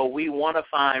general, we want to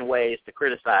find ways to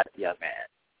criticize the young man.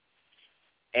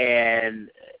 And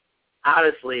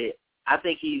honestly, I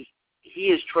think he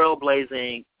is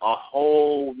trailblazing a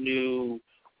whole new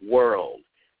world.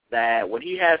 That when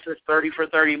he has his 30 for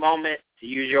 30 moment, to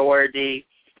use your word, D,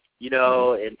 you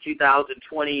know, in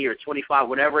 2020 or 25,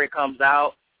 whenever it comes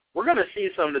out, we're going to see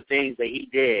some of the things that he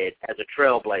did as a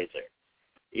trailblazer,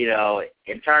 you know,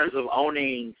 in terms of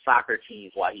owning soccer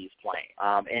teams while he's playing,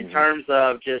 in terms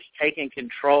of just taking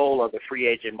control of the free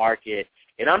agent market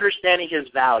and understanding his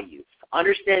value,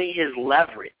 understanding his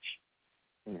leverage,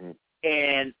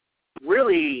 and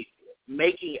really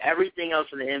making everything else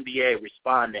in the NBA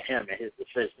respond to him and his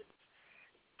decisions.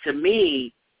 To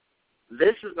me,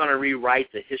 this is going to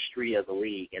rewrite the history of the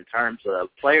league in terms of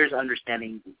players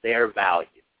understanding their value.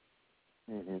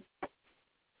 Mm-hmm.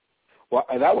 Well,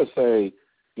 and I would say,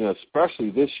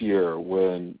 especially this year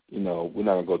when, we're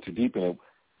not going to go too deep in it,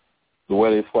 the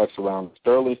way they flex around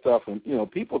Sterling stuff. And,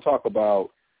 people talk about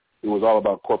it was all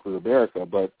about corporate America,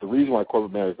 but the reason why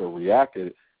corporate America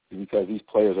reacted is because these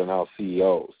players are now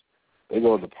CEOs. They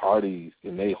go to parties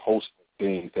and they host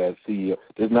things as CEO.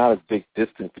 There's not a big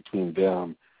distance between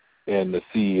them and the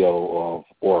CEO of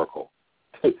Oracle.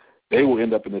 They will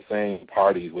end up in the same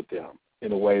parties with them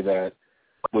in a way that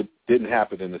didn't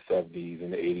happen in the 70s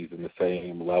and the 80s in the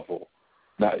same level.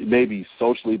 Now, maybe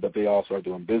socially, but they also are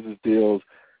doing business deals.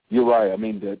 You're right. I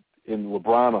mean, in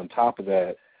LeBron on top of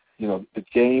that, the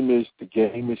game is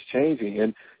changing.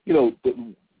 And,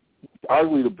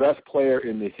 arguably the best player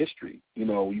in the history,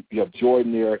 you have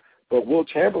Jordan there, but Wilt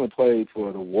Chamberlain played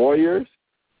for the Warriors,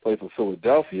 played for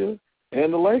Philadelphia,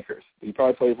 and the Lakers. He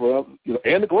probably played for,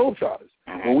 and the Globetrotters.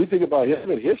 When we think about him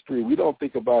in history, we don't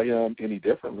think about him any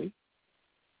differently,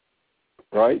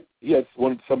 right? He had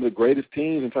some of the greatest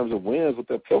teams in terms of wins with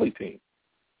the Philly team,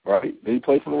 right? Then he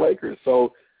played for the Lakers.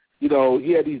 So,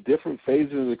 he had these different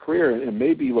phases of his career, and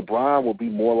maybe LeBron will be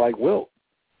more like Wilt,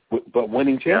 but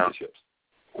winning championships,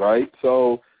 right?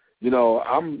 So, as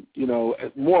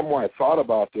more and more I thought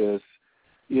about this,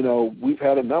 we've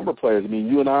had a number of players. I mean,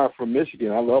 you and I are from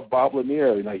Michigan. I love Bob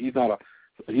Lanier. He's not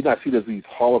seen as these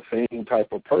Hall of Fame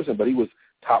type of person, but he was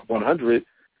top 100.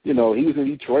 He was in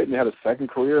Detroit and had a second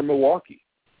career in Milwaukee.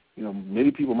 Many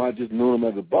people might just know him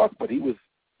as a Buck, but he was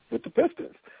with the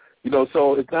Pistons.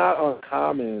 So it's not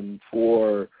uncommon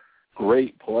for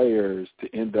great players to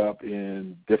end up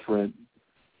in different,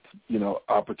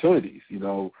 opportunities.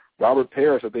 Robert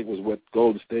Parrish, I think, was with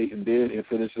Golden State and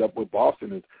finished up with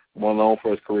Boston and went on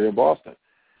for his career in Boston.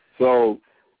 So,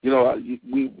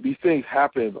 these things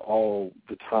happen all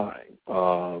the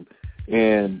time.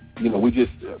 And,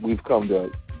 we've come to,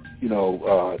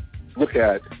 look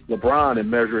at LeBron and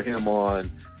measure him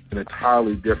on an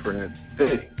entirely different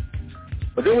thing.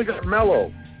 But then we got Melo.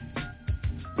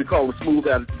 We call him smooth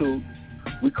attitude.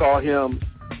 We call him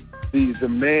the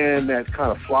man that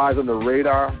kind of flies on the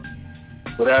radar.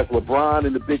 But as LeBron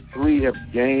and the big three have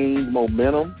gained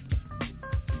momentum,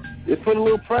 it put a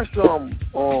little pressure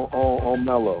on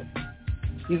Melo.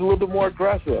 He's a little bit more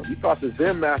aggressive. He thought the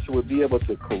Zen master would be able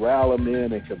to corral him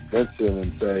in and convince him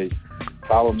and say,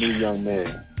 "Follow me, young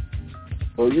man."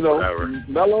 So,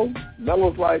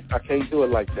 Melo's like, "I can't do it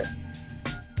like that.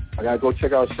 I got to go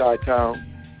check out Chi-Town.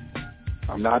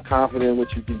 I'm not confident in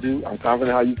what you can do. I'm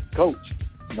confident how you can coach.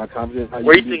 I'm not confident how you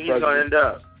Where can do you think do he's going to end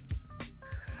up?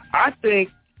 I think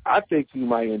he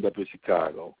might end up in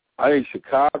Chicago. I think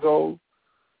Chicago,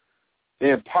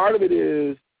 and part of it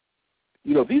is,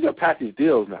 these are package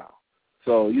deals now.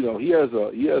 So, he has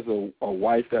a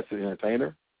wife that's an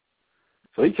entertainer.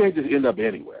 So he can't just end up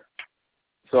anywhere.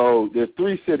 So there's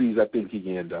three cities I think he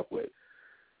can end up with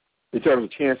in terms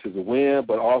of chances to win,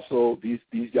 but also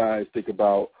these guys think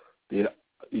about the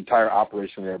entire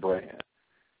operation of their brand.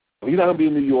 If he's not going to be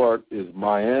in New York, is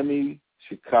Miami,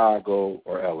 Chicago,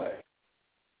 or L.A.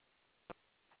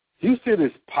 Houston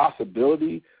is a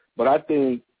possibility, but I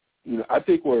think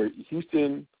where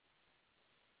Houston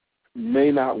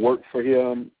may not work for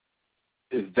him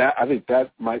is that I think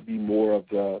that might be more of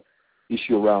the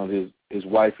issue around his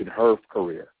wife and her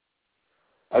career.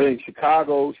 I think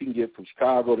Chicago, she can get from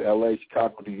Chicago to L.A.,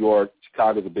 Chicago to New York.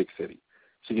 Chicago's a big city.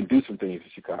 She can do some things in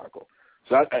Chicago.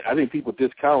 So I think people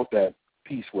discount that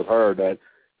piece with her that,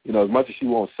 as much as she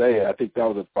won't say it, I think that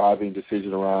was a driving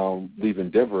decision around leaving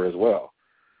Denver as well.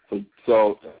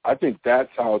 So I think that's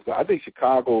how it's going. I think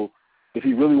Chicago, if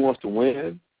he really wants to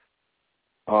win,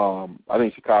 I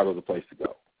think Chicago's the place to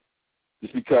go.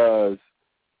 Just because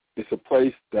it's a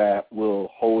place that will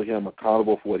hold him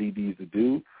accountable for what he needs to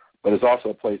do, but it's also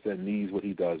a place that needs what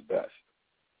he does best.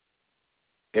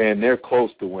 And they're close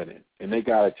to winning, and they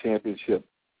got a championship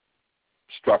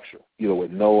structure, with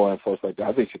Noah and folks like that.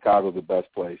 I think Chicago's the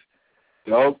best place.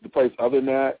 The place other than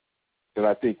that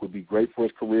I think would be great for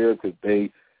his career because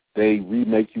they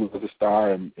remake you as a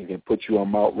star and can put you on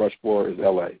Mount Rushmore is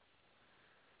L.A.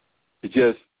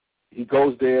 He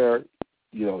goes there,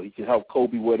 he can help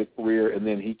Kobe with a career, and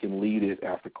then he can lead it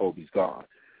after Kobe's gone.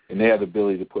 And they have the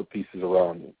ability to put pieces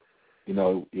around him.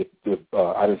 If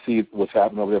I didn't see what's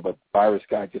happening over there, but Byron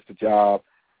Scott gets the job.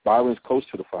 Byron's coached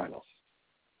to the finals.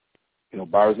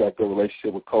 Byron's got a good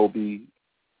relationship with Kobe.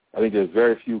 I think there's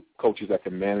very few coaches that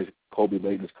can manage Kobe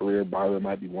late in his career. Byron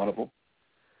might be one of them.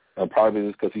 And part of it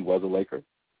is because he was a Laker.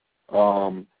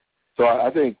 So I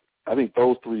think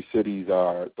those three cities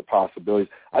are the possibilities.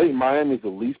 I think Miami is the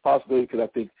least possibility because I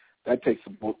think that takes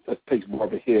more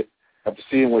of a hit after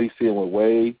seeing what he's seeing with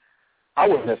Wade. I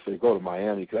wouldn't necessarily go to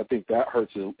Miami because I think that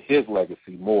hurts his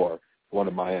legacy more going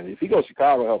to Miami. If he goes to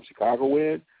Chicago, help Chicago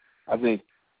win, I think,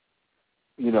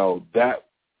 that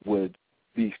would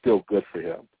be still good for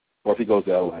him. Or if he goes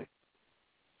to L.A.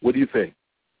 What do you think?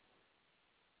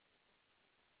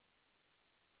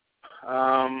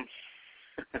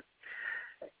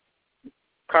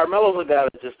 Carmelo's a guy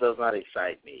that just does not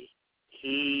excite me.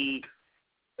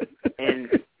 And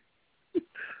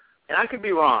I could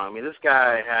be wrong. I mean, this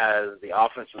guy has the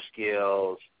offensive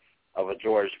skills of a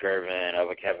George Gervin, of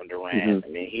a Kevin Durant. Mm-hmm. I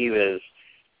mean, he was,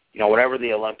 whenever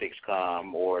the Olympics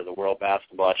come or the World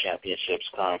Basketball Championships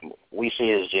come, we see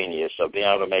his genius of being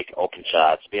able to make open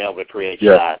shots, being able to create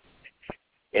shots,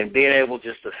 and being able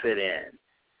just to fit in.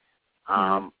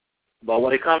 But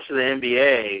when it comes to the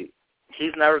NBA,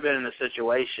 he's never been in a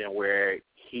situation where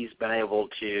he's been able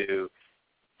to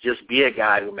just be a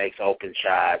guy who makes open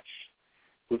shots,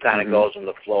 who kind of goes in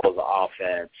the flow of the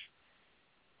offense.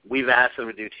 We've asked him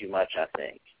to do too much, I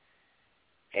think.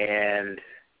 And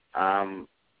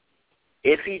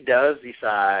if he does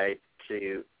decide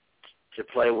to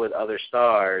play with other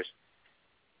stars,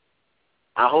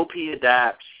 I hope he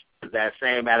adapts that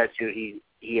same attitude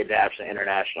he adapts to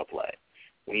international play.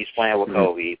 When he's playing with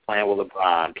Kobe, playing with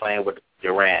LeBron, playing with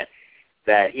Durant,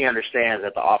 that he understands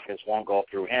that the offense won't go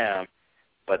through him,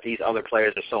 but these other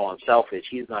players are so unselfish,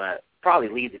 he's going to probably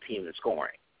lead the team in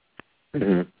scoring.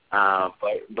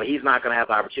 But he's not going to have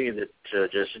the opportunity to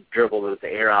just dribble the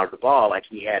air out of the ball like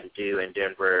he had to do in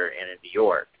Denver and in New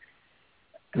York.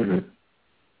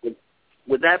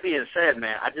 With that being said,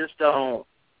 man, I just don't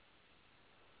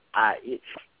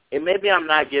 – maybe I'm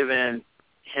not giving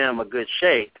him a good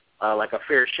shake, like a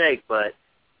fair shake, but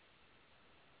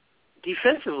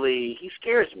defensively he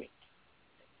scares me.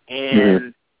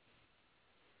 And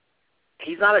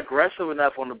he's not aggressive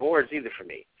enough on the boards either for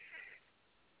me.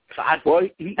 So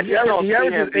he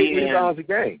averages 8 rebounds a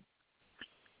game.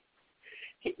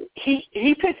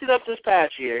 He picked it up this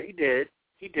past year. He did.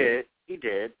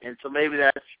 And so maybe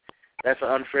that's an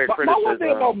unfair criticism. My one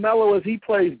thing about Melo is he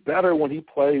plays better when he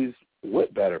plays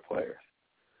with better players.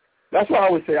 That's what I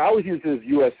always say. I always use his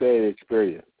USA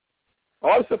experience.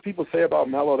 All the stuff people say about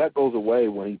Melo, that goes away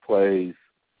when he plays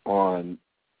on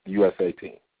the USA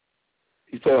team.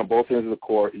 He's playing on both ends of the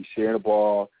court. He's sharing the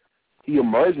ball. He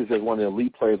emerges as one of the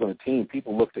elite players on the team.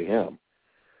 People look to him.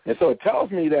 And so it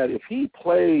tells me that if he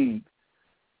played,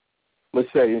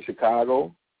 let's say, in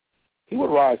Chicago, he would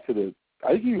rise to the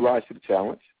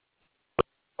challenge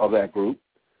of that group.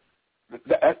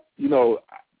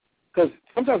 Because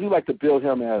sometimes we like to build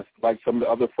him as like some of the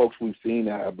other folks we've seen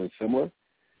that have been similar.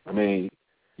 I mean,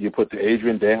 you put the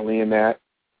Adrian Dantley in that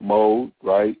mode,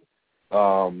 right?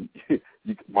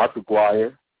 Mark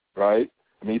Aguirre, right?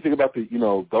 I mean, you think about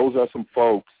those are some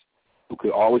folks who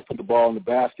could always put the ball in the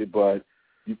basket, but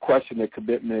you question their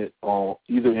commitment on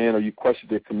either end, or you question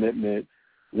their commitment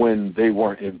when they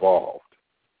weren't involved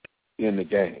in the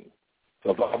game.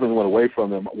 So if the offense went away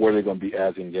from them, were they going to be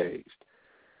as engaged?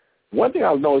 One thing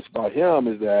I've noticed about him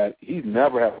is that he's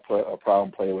never had a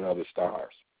problem playing with other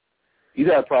stars. He's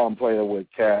had a problem playing with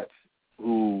cats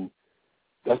who,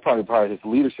 that's probably part of his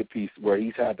leadership piece, where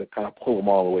he's had to kind of pull them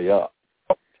all the way up.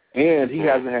 And he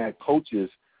hasn't had coaches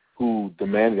who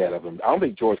demanded that of him. I don't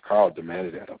think George Karl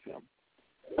demanded that of him.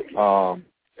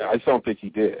 I just don't think he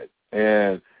did.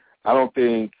 And I don't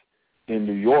think in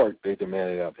New York they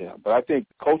demanded it of him. But I think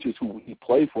coaches who he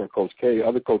played for, Coach K,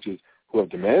 other coaches who have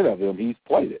demanded of him, he's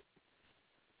played it.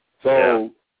 So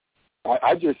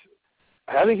I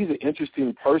think he's an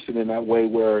interesting person in that way,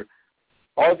 where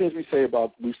all the things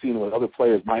we've seen with other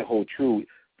players might hold true.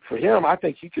 For him, I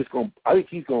think you're going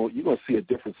to see a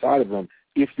different side of him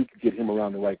if you can get him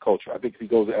around the right culture. I think if he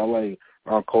goes to L.A.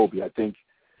 around Kobe, I think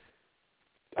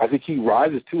he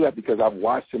rises to that, because I've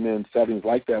watched him in settings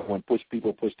like that when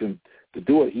people pushed him to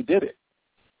do it. He did it.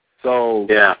 So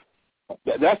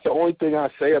that's the only thing I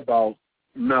say about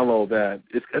Melo, that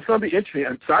it's going to be interesting.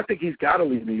 And so I think he's got to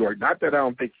leave New York. Not that I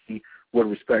don't think he would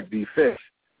respect D. Fish.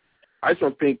 I just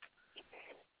don't think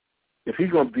if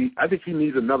he's going to be, I think he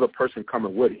needs another person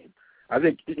coming with him. I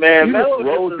think Melo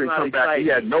Rose can come back. He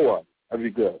had Noah. That'd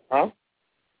be good, huh?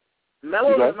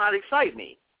 Melo does not excite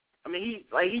me. I mean, he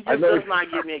just does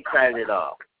not get me excited at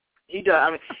all. He does. I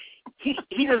mean,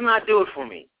 he does not do it for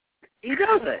me. He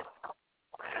doesn't.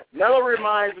 Melo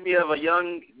reminds me of a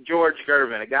young George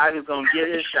Gervin, a guy who's going to get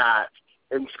his shot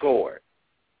and score.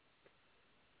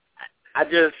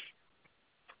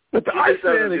 But the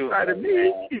Iceman excited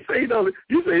me. You say he don't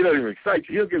even excite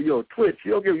you. He'll give you a twitch.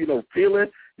 He'll give you no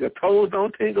feeling. Your toes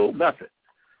don't tingle. Nothing.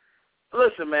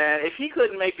 Listen, man, if he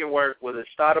couldn't make it work with a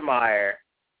Stoudemire,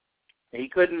 he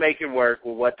couldn't make it work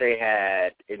with what they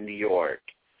had in New York,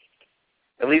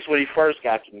 at least when he first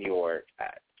got to New York.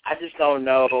 I just don't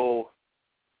know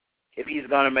if he's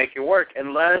going to make it work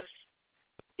unless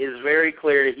it's very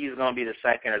clear that he's going to be the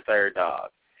second or third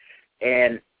dog.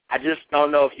 And I just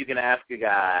don't know if you can ask a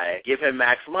guy, give him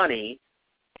max money,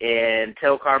 and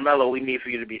tell Carmelo, we need for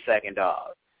you to be second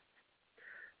dog.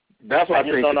 That's why I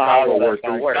think Chicago works.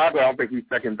 Chicago, I don't think he's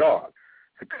second dog.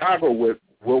 Chicago, with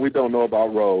what we don't know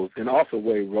about Rose, and also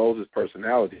way Rose's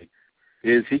personality,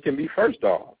 is he can be first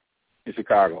dog in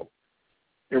Chicago.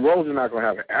 And Rose is not going to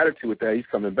have an attitude with that. He's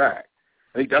coming back.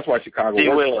 I think that's why Chicago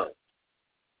works.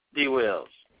 D. Wills.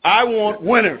 I want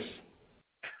winners.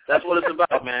 That's what it's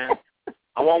about, man.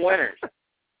 I want winners.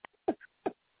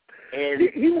 And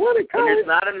he won in college. And there's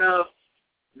not enough.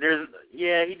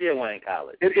 He did win in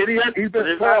college. And he's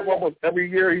been 12 almost every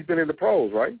year he's been in the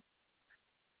pros, right?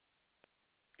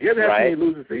 He hasn't had any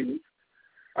losing seasons.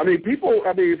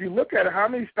 If you look at it, how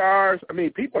many stars,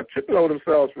 people are tripping over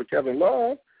themselves for Kevin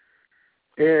Love.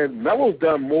 And Melo's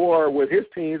done more with his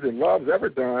teams than Love's ever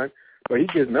done, but he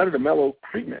gets none of the Melo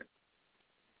treatment.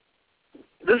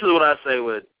 This is what I say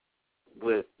with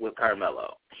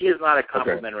Carmelo. He is not a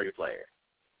complimentary player.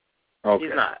 Okay.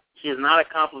 He's not. He is not a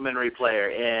complimentary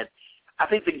player, and I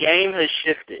think the game has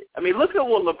shifted. Look at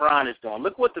what LeBron is doing.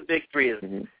 Look what the Big Three is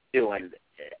doing.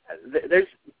 There's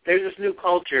this new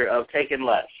culture of taking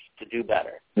less to do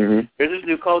better. Mm-hmm. There's this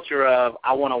new culture of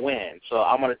I want to win, so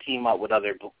I'm going to team up with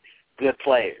other good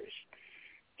players.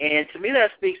 And to me,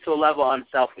 that speaks to a level of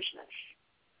unselfishness.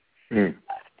 Mm.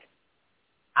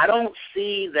 I don't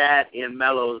see that in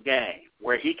Melo's game,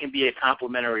 where he can be a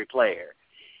complimentary player.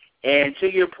 And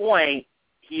to your point,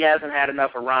 he hasn't had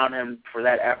enough around him for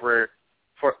that effort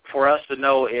for us to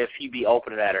know if he'd be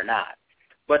open to that or not.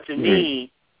 But to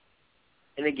me,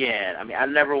 and again, I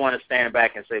never want to stand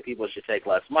back and say people should take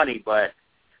less money, but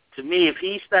to me, if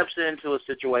he steps into a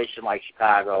situation like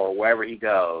Chicago or wherever he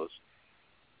goes,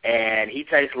 and he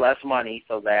takes less money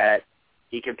so that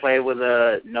he can play with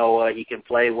a Noah, he can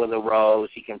play with a Rose,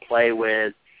 he can play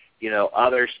with,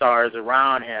 other stars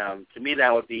around him, to me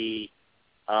that would be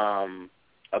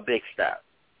a big step.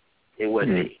 It would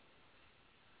be.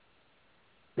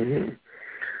 Mm-hmm.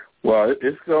 Well,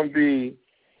 it's going to be,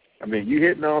 you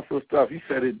hitting on some stuff. You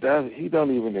said he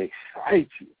don't even excite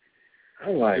you.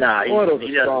 I'm like, he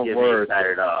doesn't get me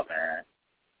excited at all, man.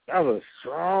 That was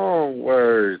strong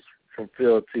words from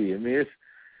Phil T.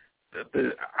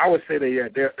 I would say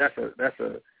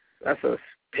that's a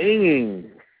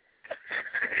stinging.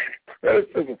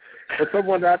 For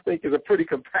someone that I think is a pretty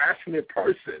compassionate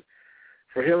person,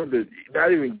 for him to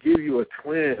not even give you a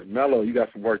twin, Melo, you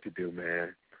got some work to do,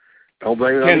 man. Don't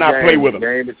blame it on the game. Cannot play with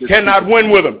him. Cannot win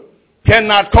with him.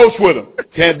 Cannot coach with him.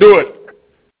 Can't do it.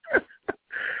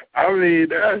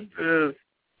 That's just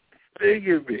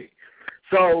stinging me.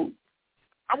 So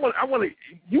I want to.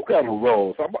 You got a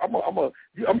role. So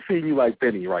I'm seeing you like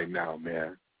Benny right now,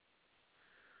 man.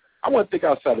 I want to think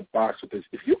outside the box with this.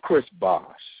 If you're Chris Bosh,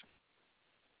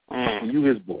 and you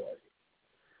his boy,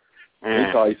 he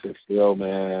probably said, "Still,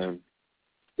 man."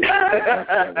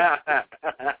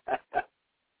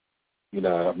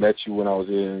 I met you when I was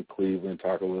in Cleveland,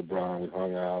 talking with LeBron. We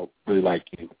hung out. Really like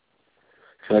you.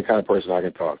 So that kind of person I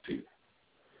can talk to.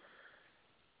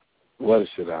 What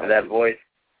should I? That voice.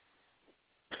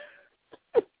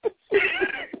 Is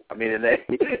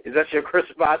that your Chris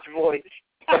Bosh voice?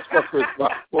 That's my Chris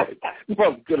Bosh voice. That's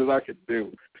as good as I can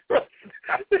do. That's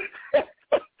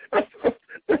as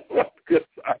good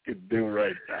as I can do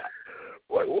right now.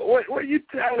 What are you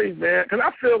telling, man? Because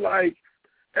I feel like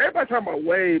everybody talking about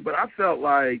Wade, but I felt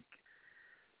like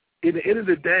at the end of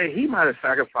the day, he might have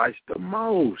sacrificed the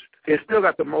most and still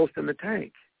got the most in the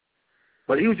tank.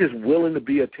 But he was just willing to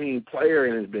be a team player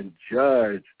and has been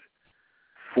judged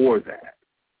for that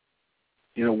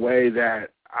in a way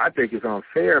that I think is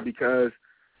unfair because,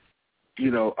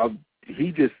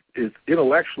 he just is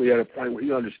intellectually at a point where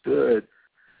he understood,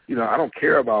 I don't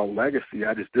care about legacy.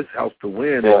 This helps to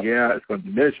win. And it's going to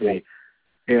diminish me.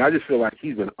 And I just feel like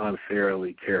he's been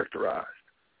unfairly characterized.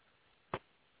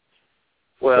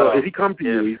 Well, so if he comes to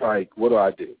you, he's like, what do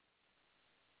I do?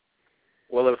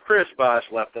 Well, if Chris Bosh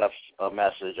left us a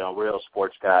message on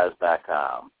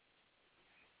RealSportsGuys.com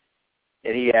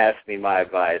and he asked me my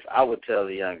advice, I would tell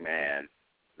the young man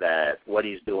that what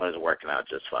he's doing is working out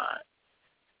just fine.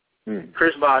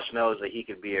 Chris Bosh knows that he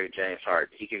could be a James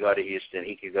Harden. He could go to Houston.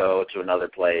 He could go to another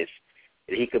place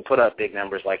that he could put up big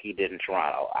numbers like he did in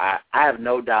Toronto. I have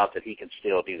no doubt that he can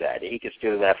still do that. He can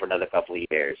still do that for another couple of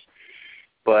years.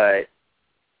 But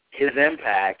his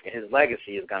impact and his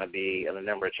legacy is going to be in the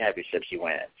number of championships he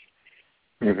wins.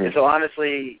 Mm-hmm. And so,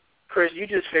 honestly, Chris, you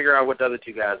just figure out what the other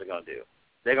two guys are going to do.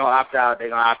 They're going to opt out. They're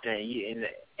going to opt in.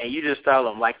 And you just tell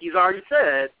them, like he's already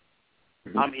said,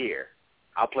 I'm here.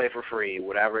 I'll play for free,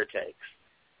 whatever it takes.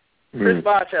 Chris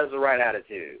Bosh has the right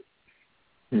attitude.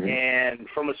 And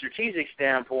from a strategic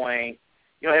standpoint,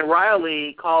 and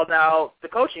Riley called out the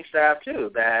coaching staff too,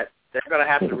 that they're going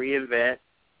to have to reinvent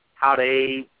how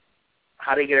they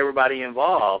get everybody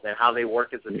involved and how they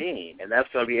work as a team, and that's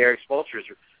going to be Eric Spoelstra's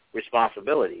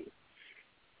responsibility.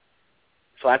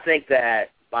 So I think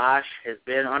that Bosh has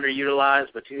been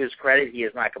underutilized, but to his credit, he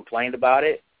has not complained about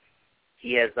it.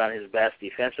 He has done his best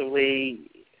defensively.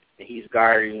 He's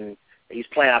playing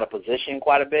out of position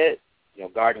quite a bit.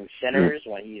 Guarding centers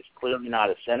when he's clearly not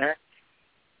a center.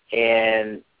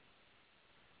 And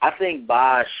I think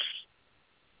Bosh,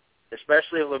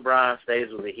 especially if LeBron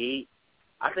stays with the Heat,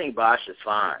 I think Bosh is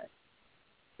fine.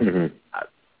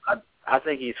 I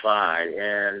think he's fine.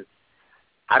 And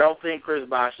I don't think Chris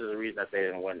Bosh is the reason that they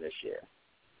didn't win this year.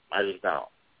 I just don't.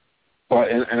 Well,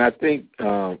 and I think,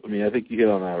 I think you hit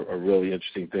on a really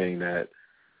interesting thing that,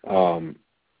 I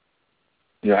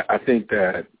think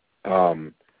that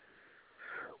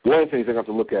one of the things I have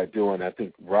to look at doing, I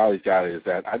think Riley's got it, is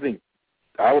that I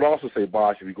would also say,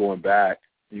 Bosh, if you're going back,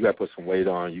 you got to put some weight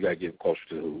on. You got to get closer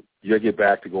to the hoop. You got to get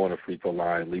back to going to free throw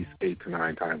line at least 8 to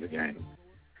 9 times a game.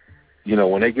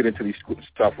 When they get into these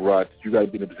tough ruts, you got to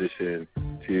be in a position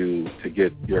to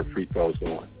get your free throws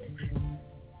going.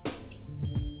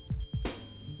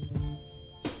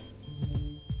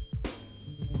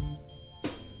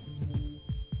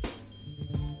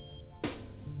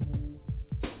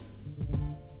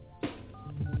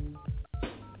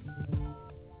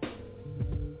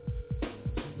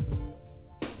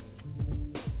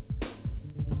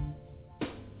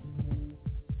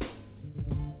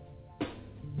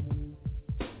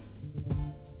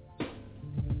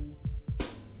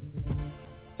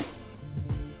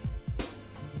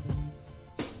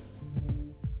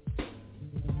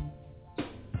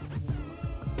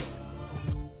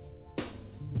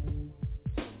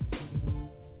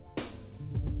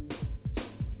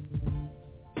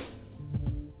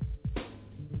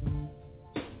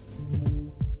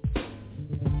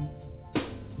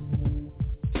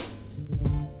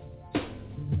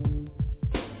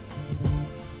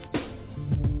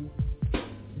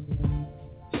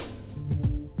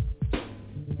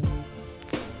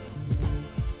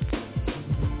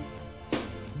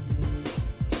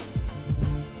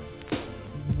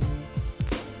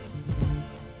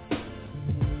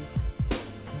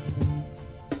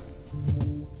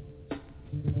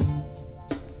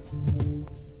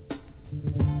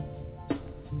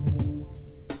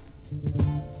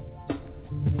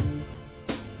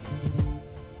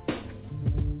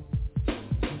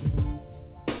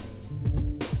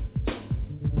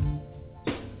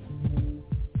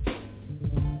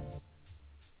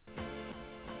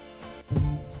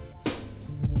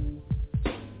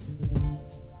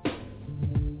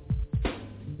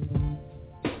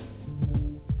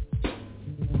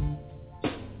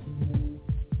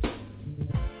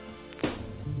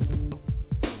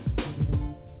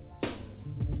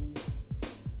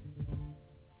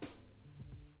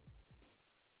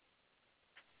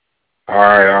 All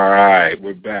right.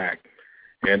 We're back.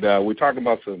 And we're talking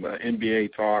about some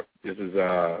NBA talk. This is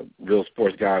Real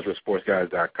Sports Guys,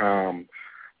 realsportsguys.com,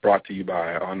 brought to you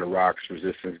by On the Rocks,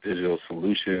 Resistance Digital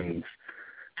Solutions,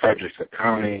 Frederick's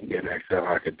Accounting, and XL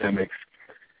Academics.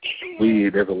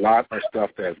 There's a lot of stuff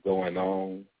that's going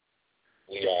on.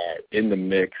 We are in the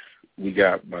mix. We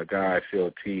got my guy,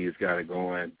 Phil T, has got it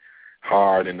going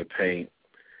hard in the paint.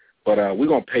 But we're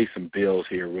going to pay some bills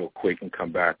here real quick and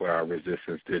come back with our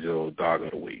Resistance Digital Dog of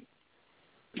the Week.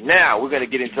 Now we're going to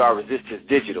get into our Resistance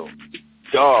Digital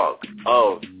Dog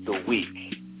of the Week.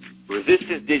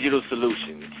 Resistance Digital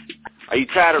Solutions. Are you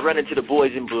tired of running to the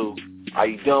boys in blue? Are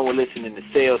you done with listening to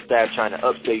sales staff trying to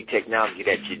upsell you technology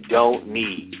that you don't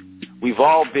need? We've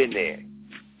all been there.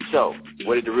 So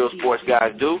what did the Real Sports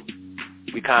Guys do?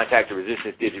 We contacted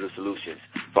Resistance Digital Solutions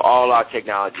for all our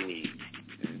technology needs.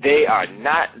 They are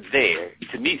not there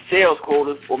to meet sales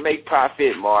quotas or make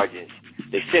profit margins.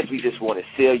 They simply just want to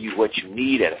sell you what you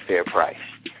need at a fair price.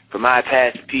 From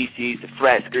iPads to PCs to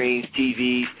flat screens,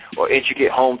 TVs, or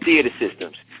intricate home theater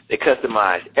systems, they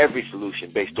customize every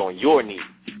solution based on your needs.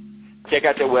 Check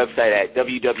out their website at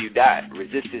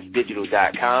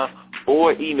www.resistancedigital.com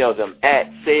or email them at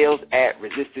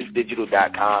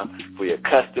sales@resistancedigital.com for your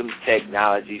custom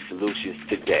technology solutions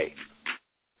today.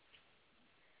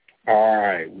 All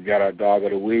right, we got our dog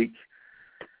of the week.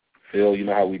 Phil, you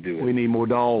know how we do it. We need more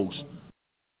dogs.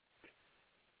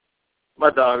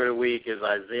 My dog of the week is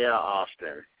Isaiah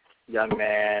Austin, young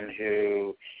man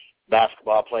who,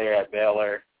 basketball player at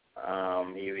Baylor.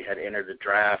 He had entered the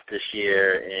draft this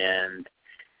year, and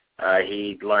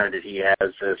he learned that he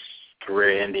has this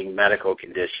career-ending medical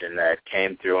condition that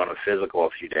came through on a physical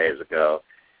a few days ago.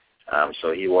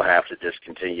 So he will have to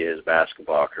discontinue his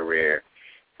basketball career.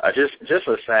 Just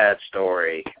a sad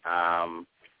story. I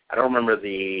don't remember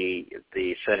the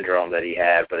syndrome that he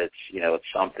had, but it's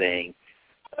something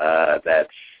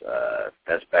that's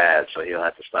bad. So he'll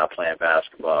have to stop playing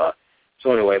basketball.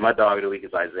 So anyway, my dog of the week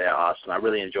is Isaiah Austin. I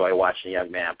really enjoy watching the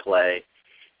young man play.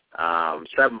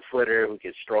 7-footer who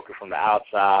can stroke it from the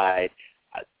outside.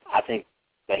 I think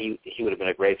that he would have been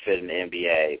a great fit in the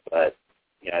NBA, but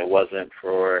it wasn't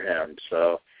for him.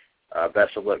 So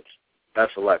best of luck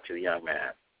to the young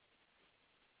man.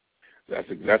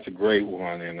 That's a great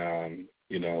one, and I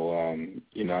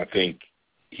think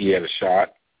he had a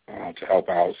shot to help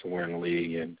out somewhere in the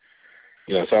league, and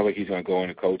it sounds like he's going to go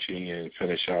into coaching and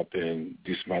finish up and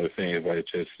do some other things, but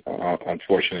it's just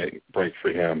unfortunate break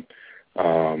for him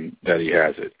that he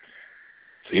has it.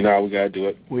 So you know how we got to do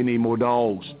it. We need more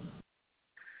dogs.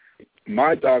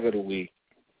 My dog of the week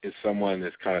is someone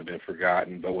that's kind of been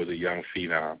forgotten, but was a young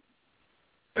phenom.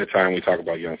 At the time we talk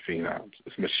about young phenoms,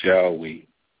 it's Michelle Wie.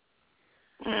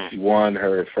 She won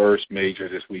her first major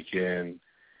this weekend,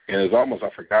 and it was almost, I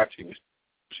forgot she's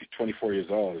 24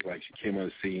 years old. It's like she came on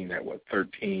the scene at,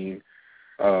 13,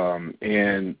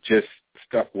 and just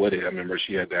stuck with it. I remember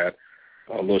she had that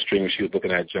little string when she was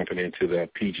looking at jumping into the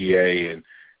PGA, and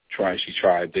she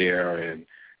tried there, and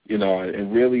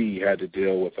and really had to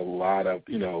deal with a lot of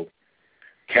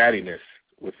cattiness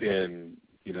within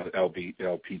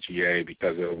LPGA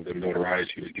because of the notoriety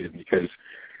she was getting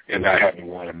and not having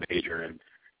won a major, and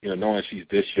knowing she's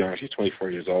this young, she's 24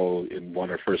 years old, and won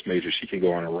her first major, she can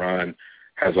go on a run,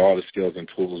 has all the skills and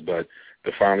tools, but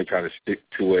to finally kind of stick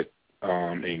to it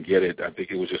and get it, I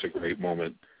think it was just a great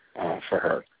moment for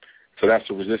her. So that's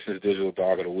the Resistance Digital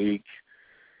Dog of the Week.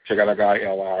 Check out our guy,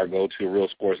 LR. Go to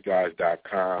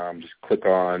realsportsguys.com. Just click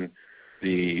on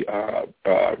the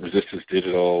Resistance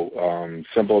Digital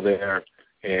symbol there,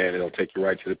 and it'll take you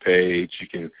right to the page. You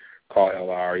can call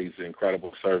LR. He's an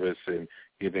incredible service and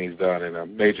get things done, and a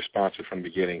major sponsor from the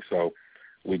beginning. So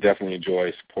we definitely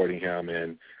enjoy supporting him.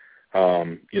 And,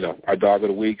 our Dog of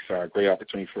the Weeks are a great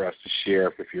opportunity for us to share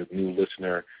if you're a new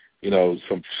listener.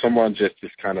 Someone just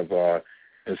kind of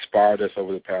inspired us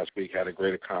over the past week, had a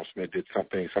great accomplishment, did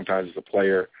something. Sometimes it's a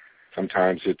player.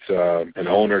 Sometimes it's an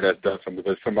owner that does something,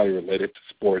 but somebody related to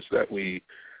sports that we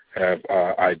have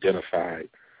identified.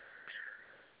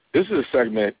 This is a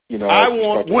segment, I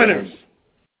want winners.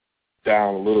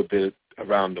 Down a little bit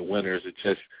around the winners. It's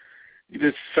just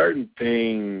there's certain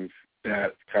things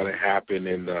that kind of happen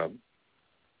in the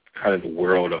kind of the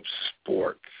world of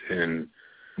sports and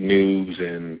news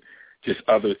and just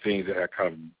other things that have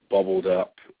kind of bubbled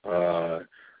up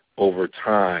over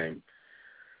time.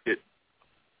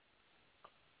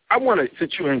 I want to,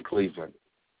 since you're in Cleveland,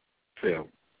 Phil,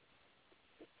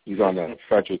 he's on the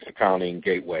Frederick's Accounting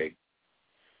Gateway.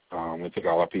 We took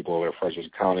all our people over at Frederick's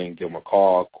Accounting, give them a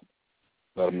call,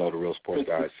 let them know the Real Sports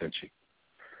Guys sent you.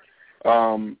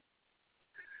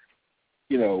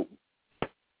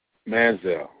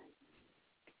 Manziel,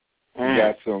 we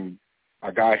got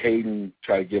our guy Hayden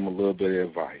tried to give him a little bit of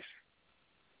advice.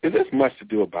 Is this much to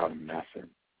do about nothing?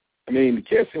 I mean, the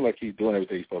kid seems like he's doing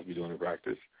everything he's supposed to be doing in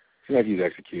practice. Seems like he's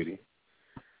executing.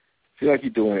 Seems like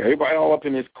he's doing it. Everybody all up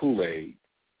in his Kool-Aid.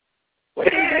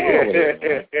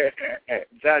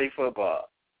 Johnny football.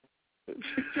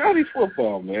 Johnny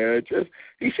football, man.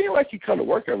 He seems like he come to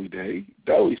work every day. He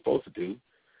does what he's supposed to do.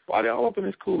 Why they all up in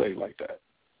his Kool-Aid like that?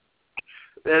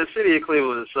 The city of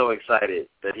Cleveland is so excited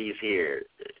that he's here.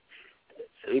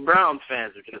 The Browns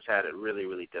fans have just had it really,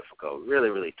 really difficult, really,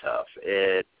 really tough.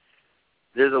 And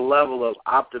there's a level of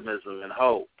optimism and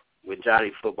hope with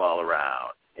Johnny football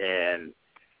around. And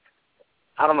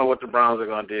I don't know what the Browns are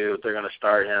going to do, if they're going to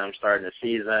start him starting the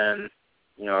season,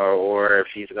 or if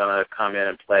he's going to come in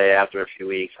and play after a few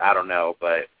weeks. I don't know.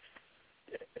 But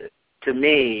to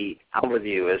me, I'm with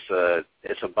you.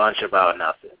 It's a bunch about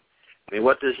nothing. I mean,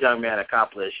 what this young man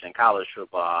accomplished in college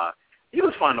football, he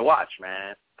was fun to watch,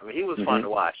 man. I mean, he was fun to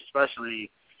watch, especially,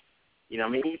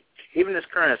 even this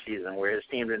current season where his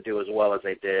team didn't do as well as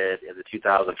they did in the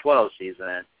 2012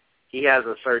 season, he has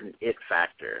a certain it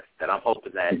factor that I'm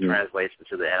hoping that translates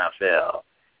into the NFL.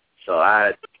 So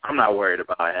I'm not worried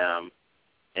about him.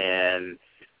 And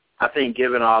I think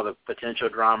given all the potential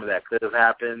drama that could have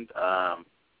happened,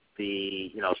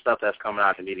 the stuff that's coming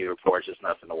out in the media reports is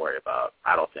nothing to worry about.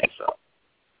 I don't think so.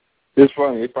 It's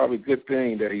funny. It's probably a good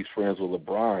thing that he's friends with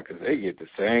LeBron because they get the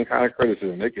same kind of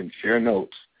criticism. They can share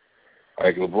notes.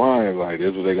 Like LeBron is like,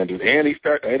 this is what they're going to do. And he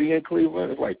started Eddie in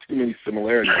Cleveland. It's like too many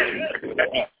similarities.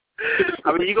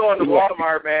 I mean, you go into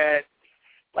Walmart, man.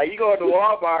 Like, you go into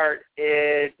Walmart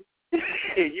and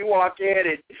you walk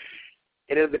in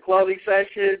and in the clothing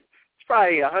section, it's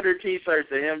probably 100 T-shirts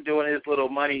of him doing his little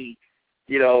money,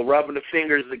 rubbing the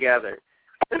fingers together.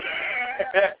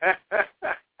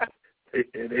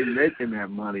 They're making that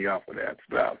money off of that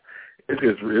stuff. It's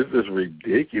just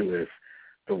ridiculous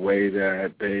the way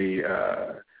that they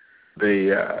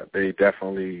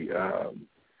definitely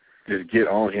just get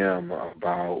on him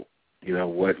about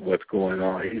what's going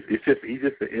on. He's just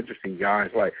an interesting guy.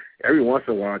 It's like every once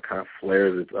in a while, it kind of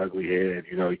flares its ugly head.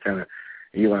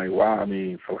 You're like, wow. I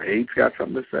mean, Hade's got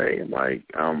something to say. And like,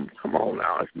 come on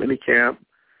now, it's minicamp.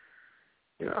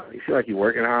 You feel like you're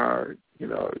working hard.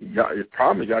 The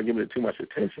problem is y'all giving it too much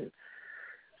attention.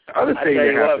 The other thing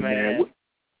that happened, man.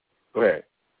 Go ahead.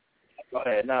 Go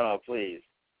ahead. No, please.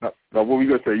 No, what were you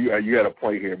going to say? You had a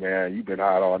point here, man. You've been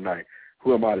hot all night.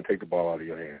 Who am I to take the ball out of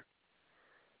your hand?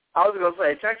 I was going to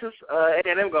say, Texas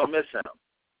A&M going to miss him.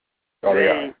 Oh,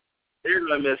 they're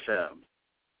going to miss him.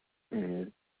 Mm-hmm.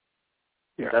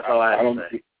 Yeah, that's all I have to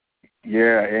say.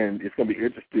 Yeah, and it's going to be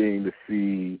interesting to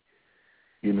see,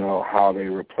 how they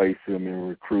replace him and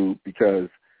recruit, because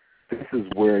this is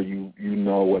where you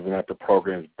know whether or not the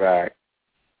program's back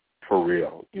for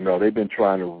real. They've been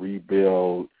trying to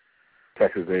rebuild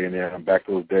Texas A&M back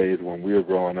those days when we were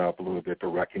growing up a little bit, the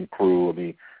Wrecking Crew. I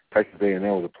mean, Texas A&M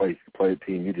was a place to play a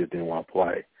team you just didn't want to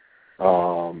play.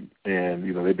 And,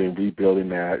 they've been rebuilding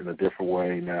that in a different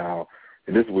way now.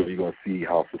 And this is where you're going to see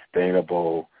how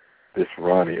sustainable this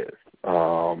run is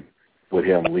with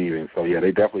him leaving. So, yeah,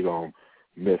 they definitely going to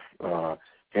miss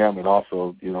him. And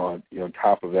also, on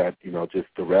top of that, just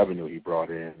the revenue he brought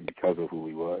in because of who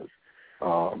he was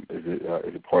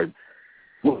is important.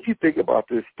 What do you think about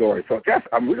this story? So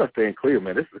we're going to stay in Cleveland,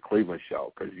 man. This is a Cleveland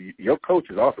show because your coach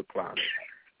is also clowning.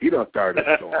 He done started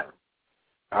a storm.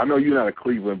 I know you're not a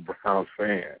Cleveland Browns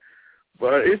fan,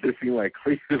 but it just seems like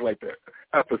Cleveland is like the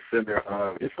epicenter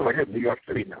of, it's like in New York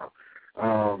City now.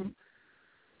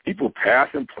 People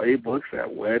passing playbooks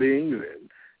at weddings and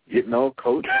getting on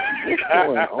coaches. What's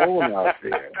going on out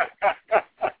there?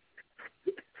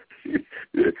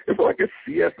 It's like a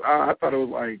CSI. I thought it was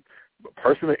like a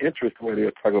person of interest when they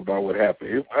were talking about what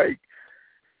happened. It's like,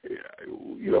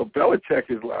 Belichick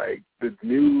is like the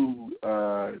new,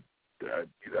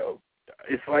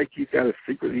 it's like he's got a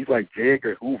secret. He's like J.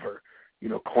 Edgar Hoover,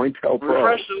 COINTELPRO.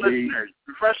 Refresh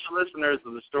the listeners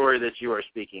of the story that you are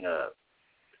speaking of.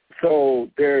 So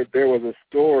there was a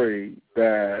story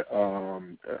that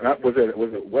was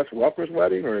it Wes Welker's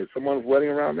wedding or someone's wedding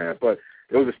around that, but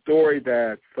there was a story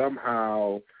that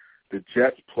somehow the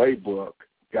Jets playbook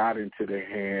got into the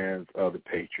hands of the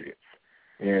Patriots.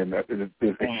 And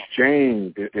this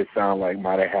exchange, it sounded like,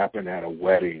 might have happened at a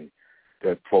wedding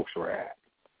that folks were at.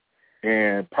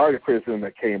 And part of the criticism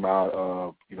that came out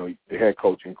of, the head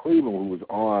coach in Cleveland who was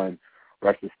on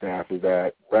Rex's staff is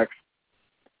that Rex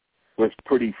was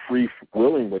pretty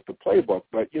free-willing with the playbook.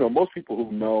 But, most people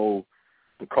who know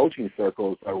the coaching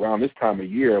circles around this time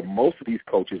of year, most of these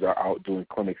coaches are out doing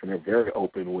clinics, and they're very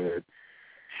open with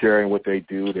sharing what they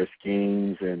do, their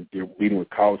schemes, and they're meeting with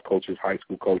college coaches, high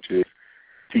school coaches,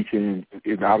 teaching.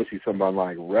 And obviously somebody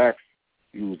like Rex,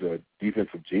 who's a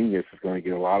defensive genius, is going to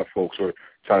get a lot of folks who are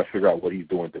trying to figure out what he's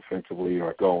doing defensively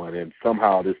or going. And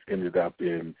somehow this ended up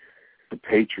in the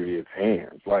Patriots'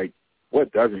 hands. Like,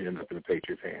 what doesn't end up in the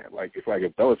Patriots' hand? Like, it's like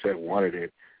if Belichick wanted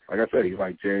it, like I said, he's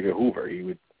like J. Edgar Hoover. He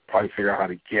would probably figure out how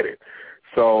to get it.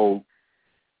 So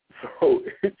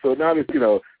now that,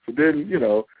 so then,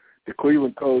 the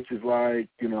Cleveland coach is like,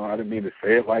 I didn't mean to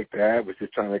say it like that, was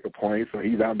just trying to make a point. So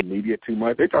he's out in the media too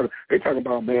much. They talking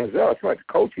about Manziel. It's like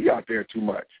the coach, he out there too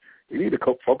much. You need to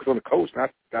focus on the coach,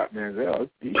 not Manziel.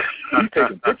 He's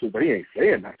taking pictures, but he ain't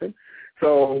saying nothing.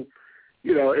 So,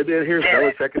 and then here's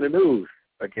Belichick in the news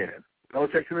again.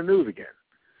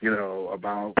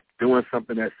 About doing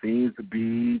something that seems to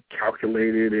be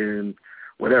calculated and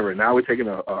whatever. Now we're taking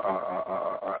an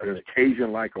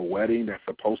occasion like a wedding that's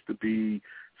supposed to be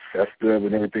festive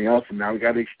and everything else, and now we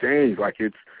got to exchange like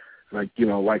it's like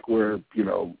like we're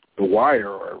The Wire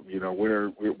or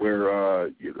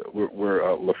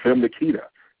we're La Femme Nikita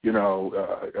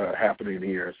happening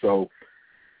here. So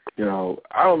I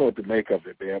don't know what to make of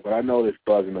it, man, but I know there's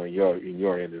buzzing on in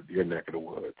your end of your neck of the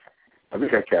woods. I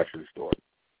think I captured the story.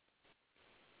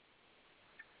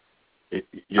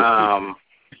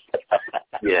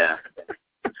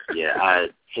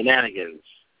 Shenanigans,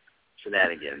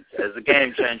 as the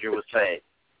Game Changer would say.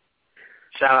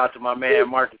 Shout out to my man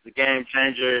Marcus, the Game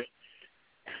Changer.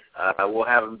 We'll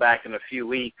have him back in a few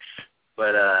weeks,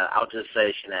 but I'll just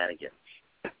say shenanigans.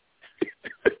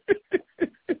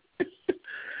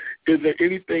 Is there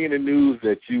anything in the news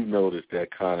that you noticed that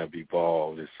kind of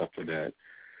evolved as something that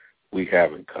we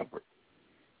haven't covered?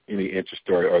 Any interest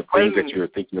story or things that you're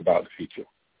thinking about in the future?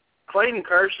 Clayton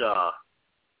Kershaw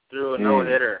threw a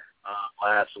no-hitter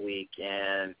last week,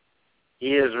 and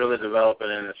he is really developing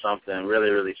into something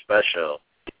really, really special.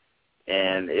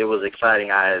 And it was exciting.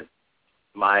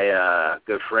 My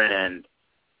good friend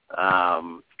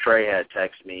Trey had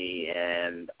texted me,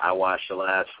 and I watched the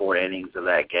last 4 innings of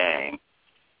that game.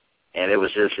 And it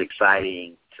was just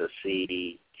exciting to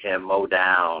see him mow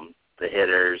down the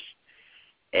hitters.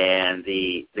 And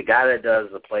the guy that does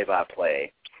the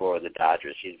play-by-play for the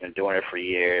Dodgers, he's been doing it for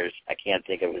years. I can't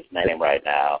think of his name right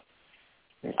now.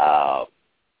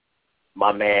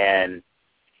 My man,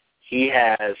 he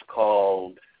has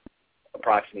called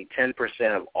approximately 10%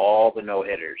 of all the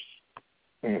no-hitters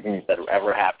that have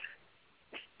ever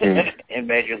happened in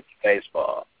Major League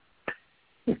Baseball.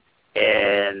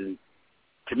 And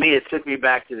to me, it took me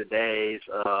back to the days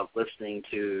of listening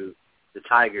to the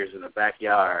Tigers in the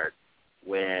backyard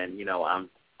when,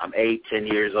 I'm 8, 10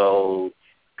 years old,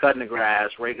 cutting the grass,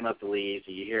 raking up the leaves,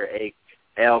 and you hear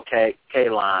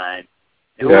K-Line.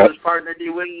 And who was his partner, D.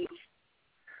 Williams?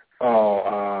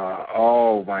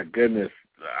 Oh, my goodness.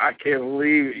 I can't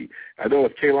believe I know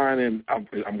it's K-Line, and I'm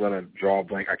going to draw a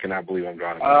blank. I cannot believe I'm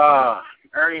drawing a blank.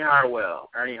 Ernie Harwell.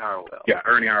 Yeah,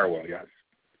 Ernie Harwell, yes.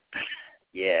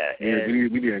 Yeah. We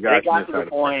need a guy it got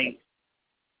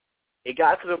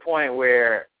to the point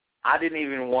where I didn't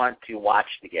even want to watch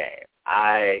the game.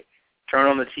 I turned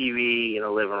on the TV in the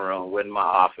living room in my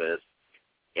office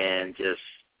and just,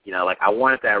 I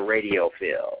wanted that radio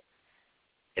feel.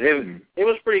 And it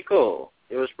was pretty cool.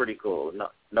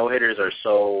 No hitters are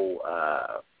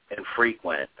so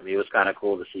infrequent. I mean, it was kind of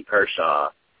cool to see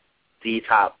Kershaw, the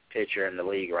top pitcher in the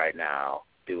league right now,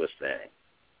 do his thing.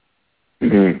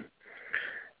 Mm-hmm.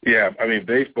 Yeah, I mean,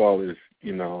 baseball is,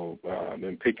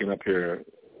 been picking up here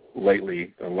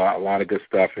lately. A lot of good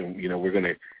stuff, and we're going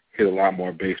to hit a lot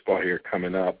more baseball here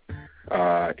coming up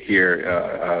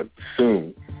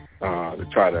soon to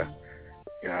try to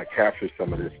capture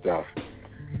some of this stuff.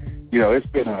 It's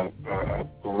been a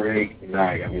great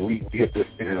night. I mean, we hit this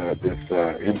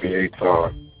NBA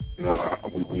talk.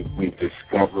 We've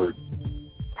discovered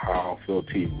how Phil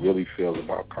T really feels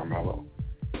about Carmelo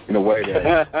in a way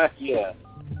that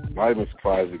might even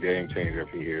surprise the Game Changer if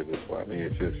he hears this one. I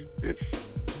mean, it's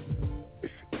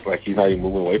like he's not even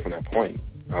moving away from that point.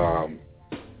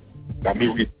 Got me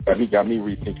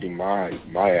rethinking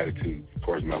my attitude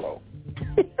towards Melo.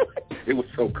 It was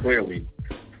so clearly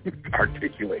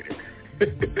articulated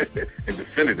and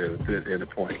definitive in the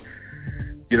point.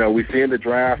 We see in the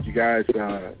draft, you guys,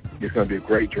 it's going to be a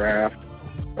great draft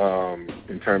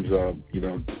in terms of,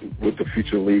 what the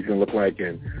future of the league's going to look like.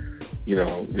 And,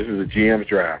 this is a GM's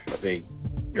draft. I think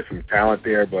there's some talent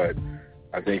there, but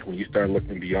I think when you start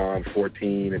looking beyond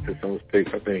 14 into some of those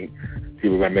picks, I think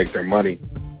people are going to make their money.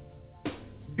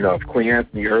 If Quinn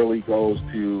Anthony Early goes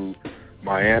to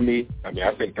Miami, I mean,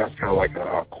 I think that's kind of like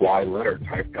a Kawhi Leonard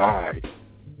type guy,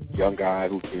 young guy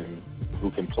who can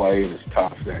play and is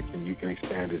tough, you can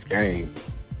expand his game.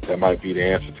 That might be the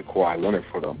answer to Kawhi Leonard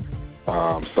for them.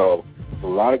 So a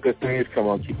lot of good things. Come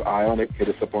on, keep an eye on it. Hit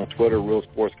us up on Twitter,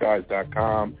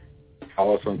 realsportsguys.com.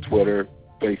 Follow us on Twitter,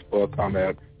 Facebook. I'm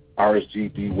at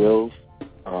RSGDWills.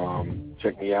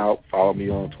 Check me out. Follow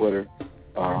me on Twitter.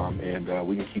 And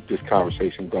we can keep this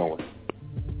conversation going.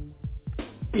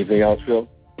 Anything else, Phil?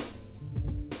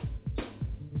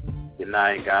 Good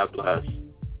night. God bless.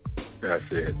 That's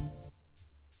it.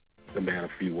 The man of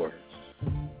few words.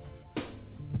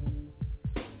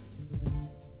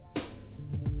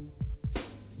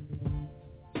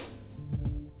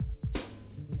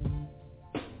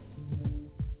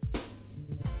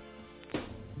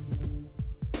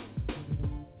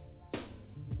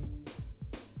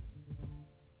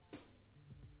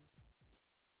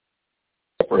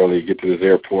 Early, get to this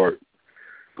airport,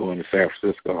 going to San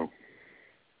Francisco.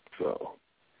 So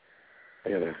I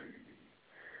gotta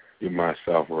get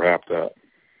myself wrapped up.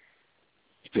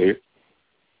 You still here?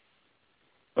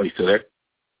 Oh, you still there?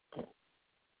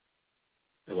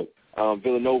 Oh.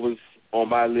 Villanova's on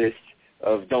my list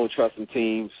of don't trust them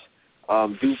teams.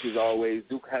 Duke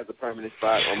has a permanent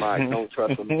spot on my don't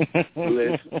trust them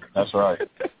list. That's right.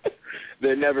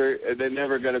 they're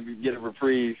never going to get a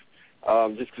reprieve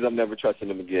just because I'm never trusting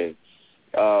them again.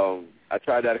 I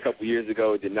tried that a couple years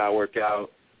ago. It did not work out.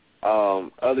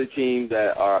 Other teams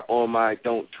that are on my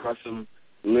don't trust them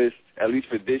list, at least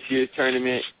for this year's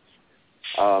tournament,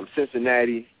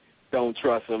 Cincinnati, don't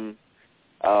trust them.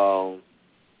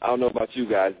 I don't know about you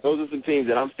guys. Those are some teams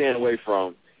that I'm staying away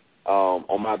from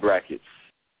on my brackets.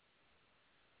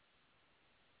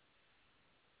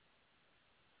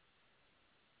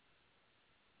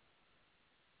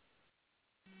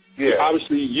 Yeah,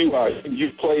 obviously you've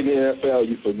played in the NFL,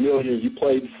 you're familiar, you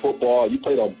played football, you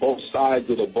played on both sides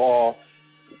of the ball.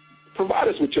 Provide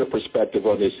us with your perspective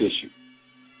on this issue.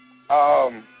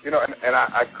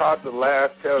 I caught the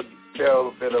last tail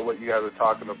bit of what you guys were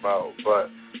talking about,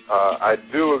 but I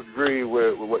do agree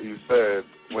with what you said.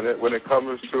 When it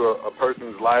comes to a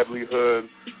person's livelihood,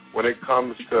 when it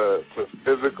comes to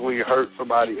physically hurt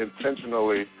somebody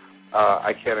intentionally,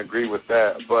 I can't agree with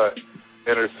that. But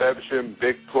interception,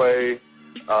 big play,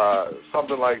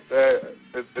 something like that,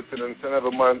 it's an incentive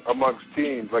amongst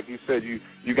teams. Like you said, you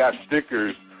got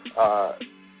stickers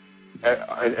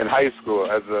in high school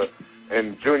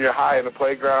in junior high in the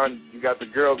playground. You got the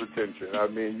girls' attention. I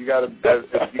mean, you got to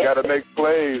make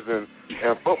plays, and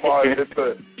football.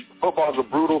 Football's a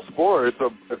brutal sport.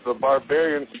 It's a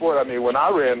barbarian sport. I mean, when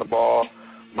I ran the ball,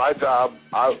 my job,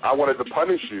 I wanted to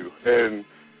punish you, and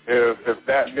if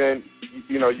that meant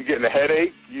you're getting a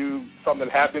headache, something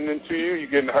happening to you, you're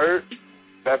getting hurt,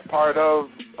 that's part of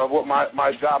what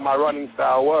my job, my running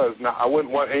style was. Now, I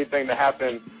wouldn't want anything to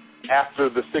happen after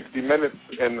the 60 minutes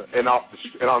and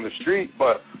on the street,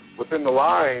 but within the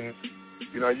lines,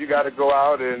 you got to go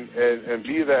out and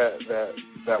be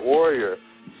that warrior.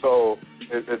 So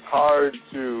it's hard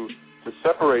to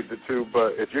separate the two,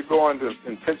 but if you're going to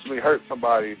intentionally hurt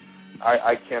somebody,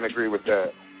 I can't agree with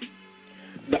that.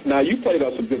 Now, you played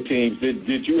on some good teams.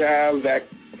 Did you have that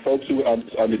folks who on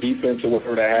the defense or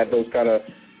whatever that had those kind of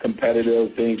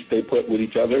competitive things they put with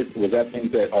each other? Was that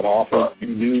things that on offense you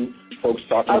knew folks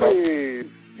talking about? I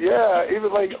mean, yeah,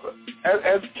 even like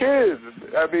as kids.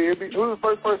 I mean, who's the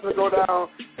first person to go down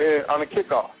on a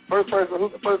kickoff? Who's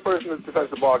the first person to touch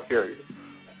the ball carrier?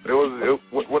 It was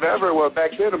whatever it was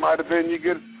back then. It might have been you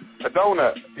get a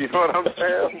donut. You know what I'm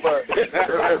saying? But as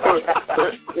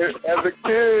a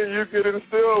kid, you get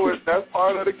instilled with that's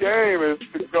part of the game is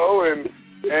to go and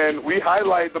we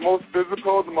highlight the most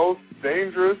physical, the most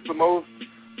dangerous, the most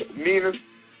meanest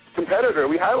competitor.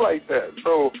 We highlight that.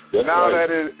 So that's now right.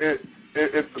 That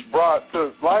it's brought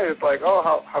to light, it's like, oh,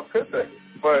 how could they?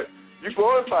 But you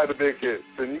glorify the big hits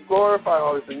and you glorify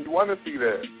all this and you want to see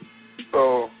that.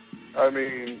 So, I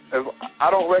mean,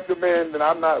 I don't recommend and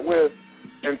I'm not with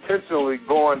intentionally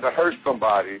going to hurt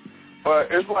somebody, but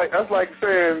that's like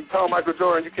saying tell Michael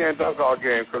Jordan you can't dunk all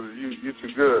game because you're too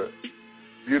good.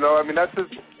 I mean that's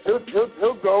just he'll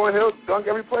go and he'll dunk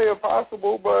every play if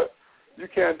possible, but you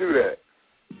can't do that.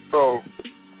 So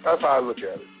that's how I look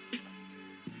at it.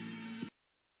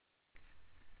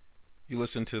 You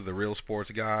listen to the Real Sports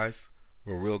Guys,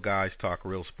 where real guys talk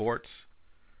real sports.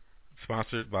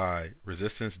 Sponsored by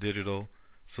Resistance Digital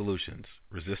Solutions,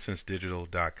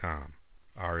 resistancedigital.com.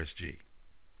 RSG.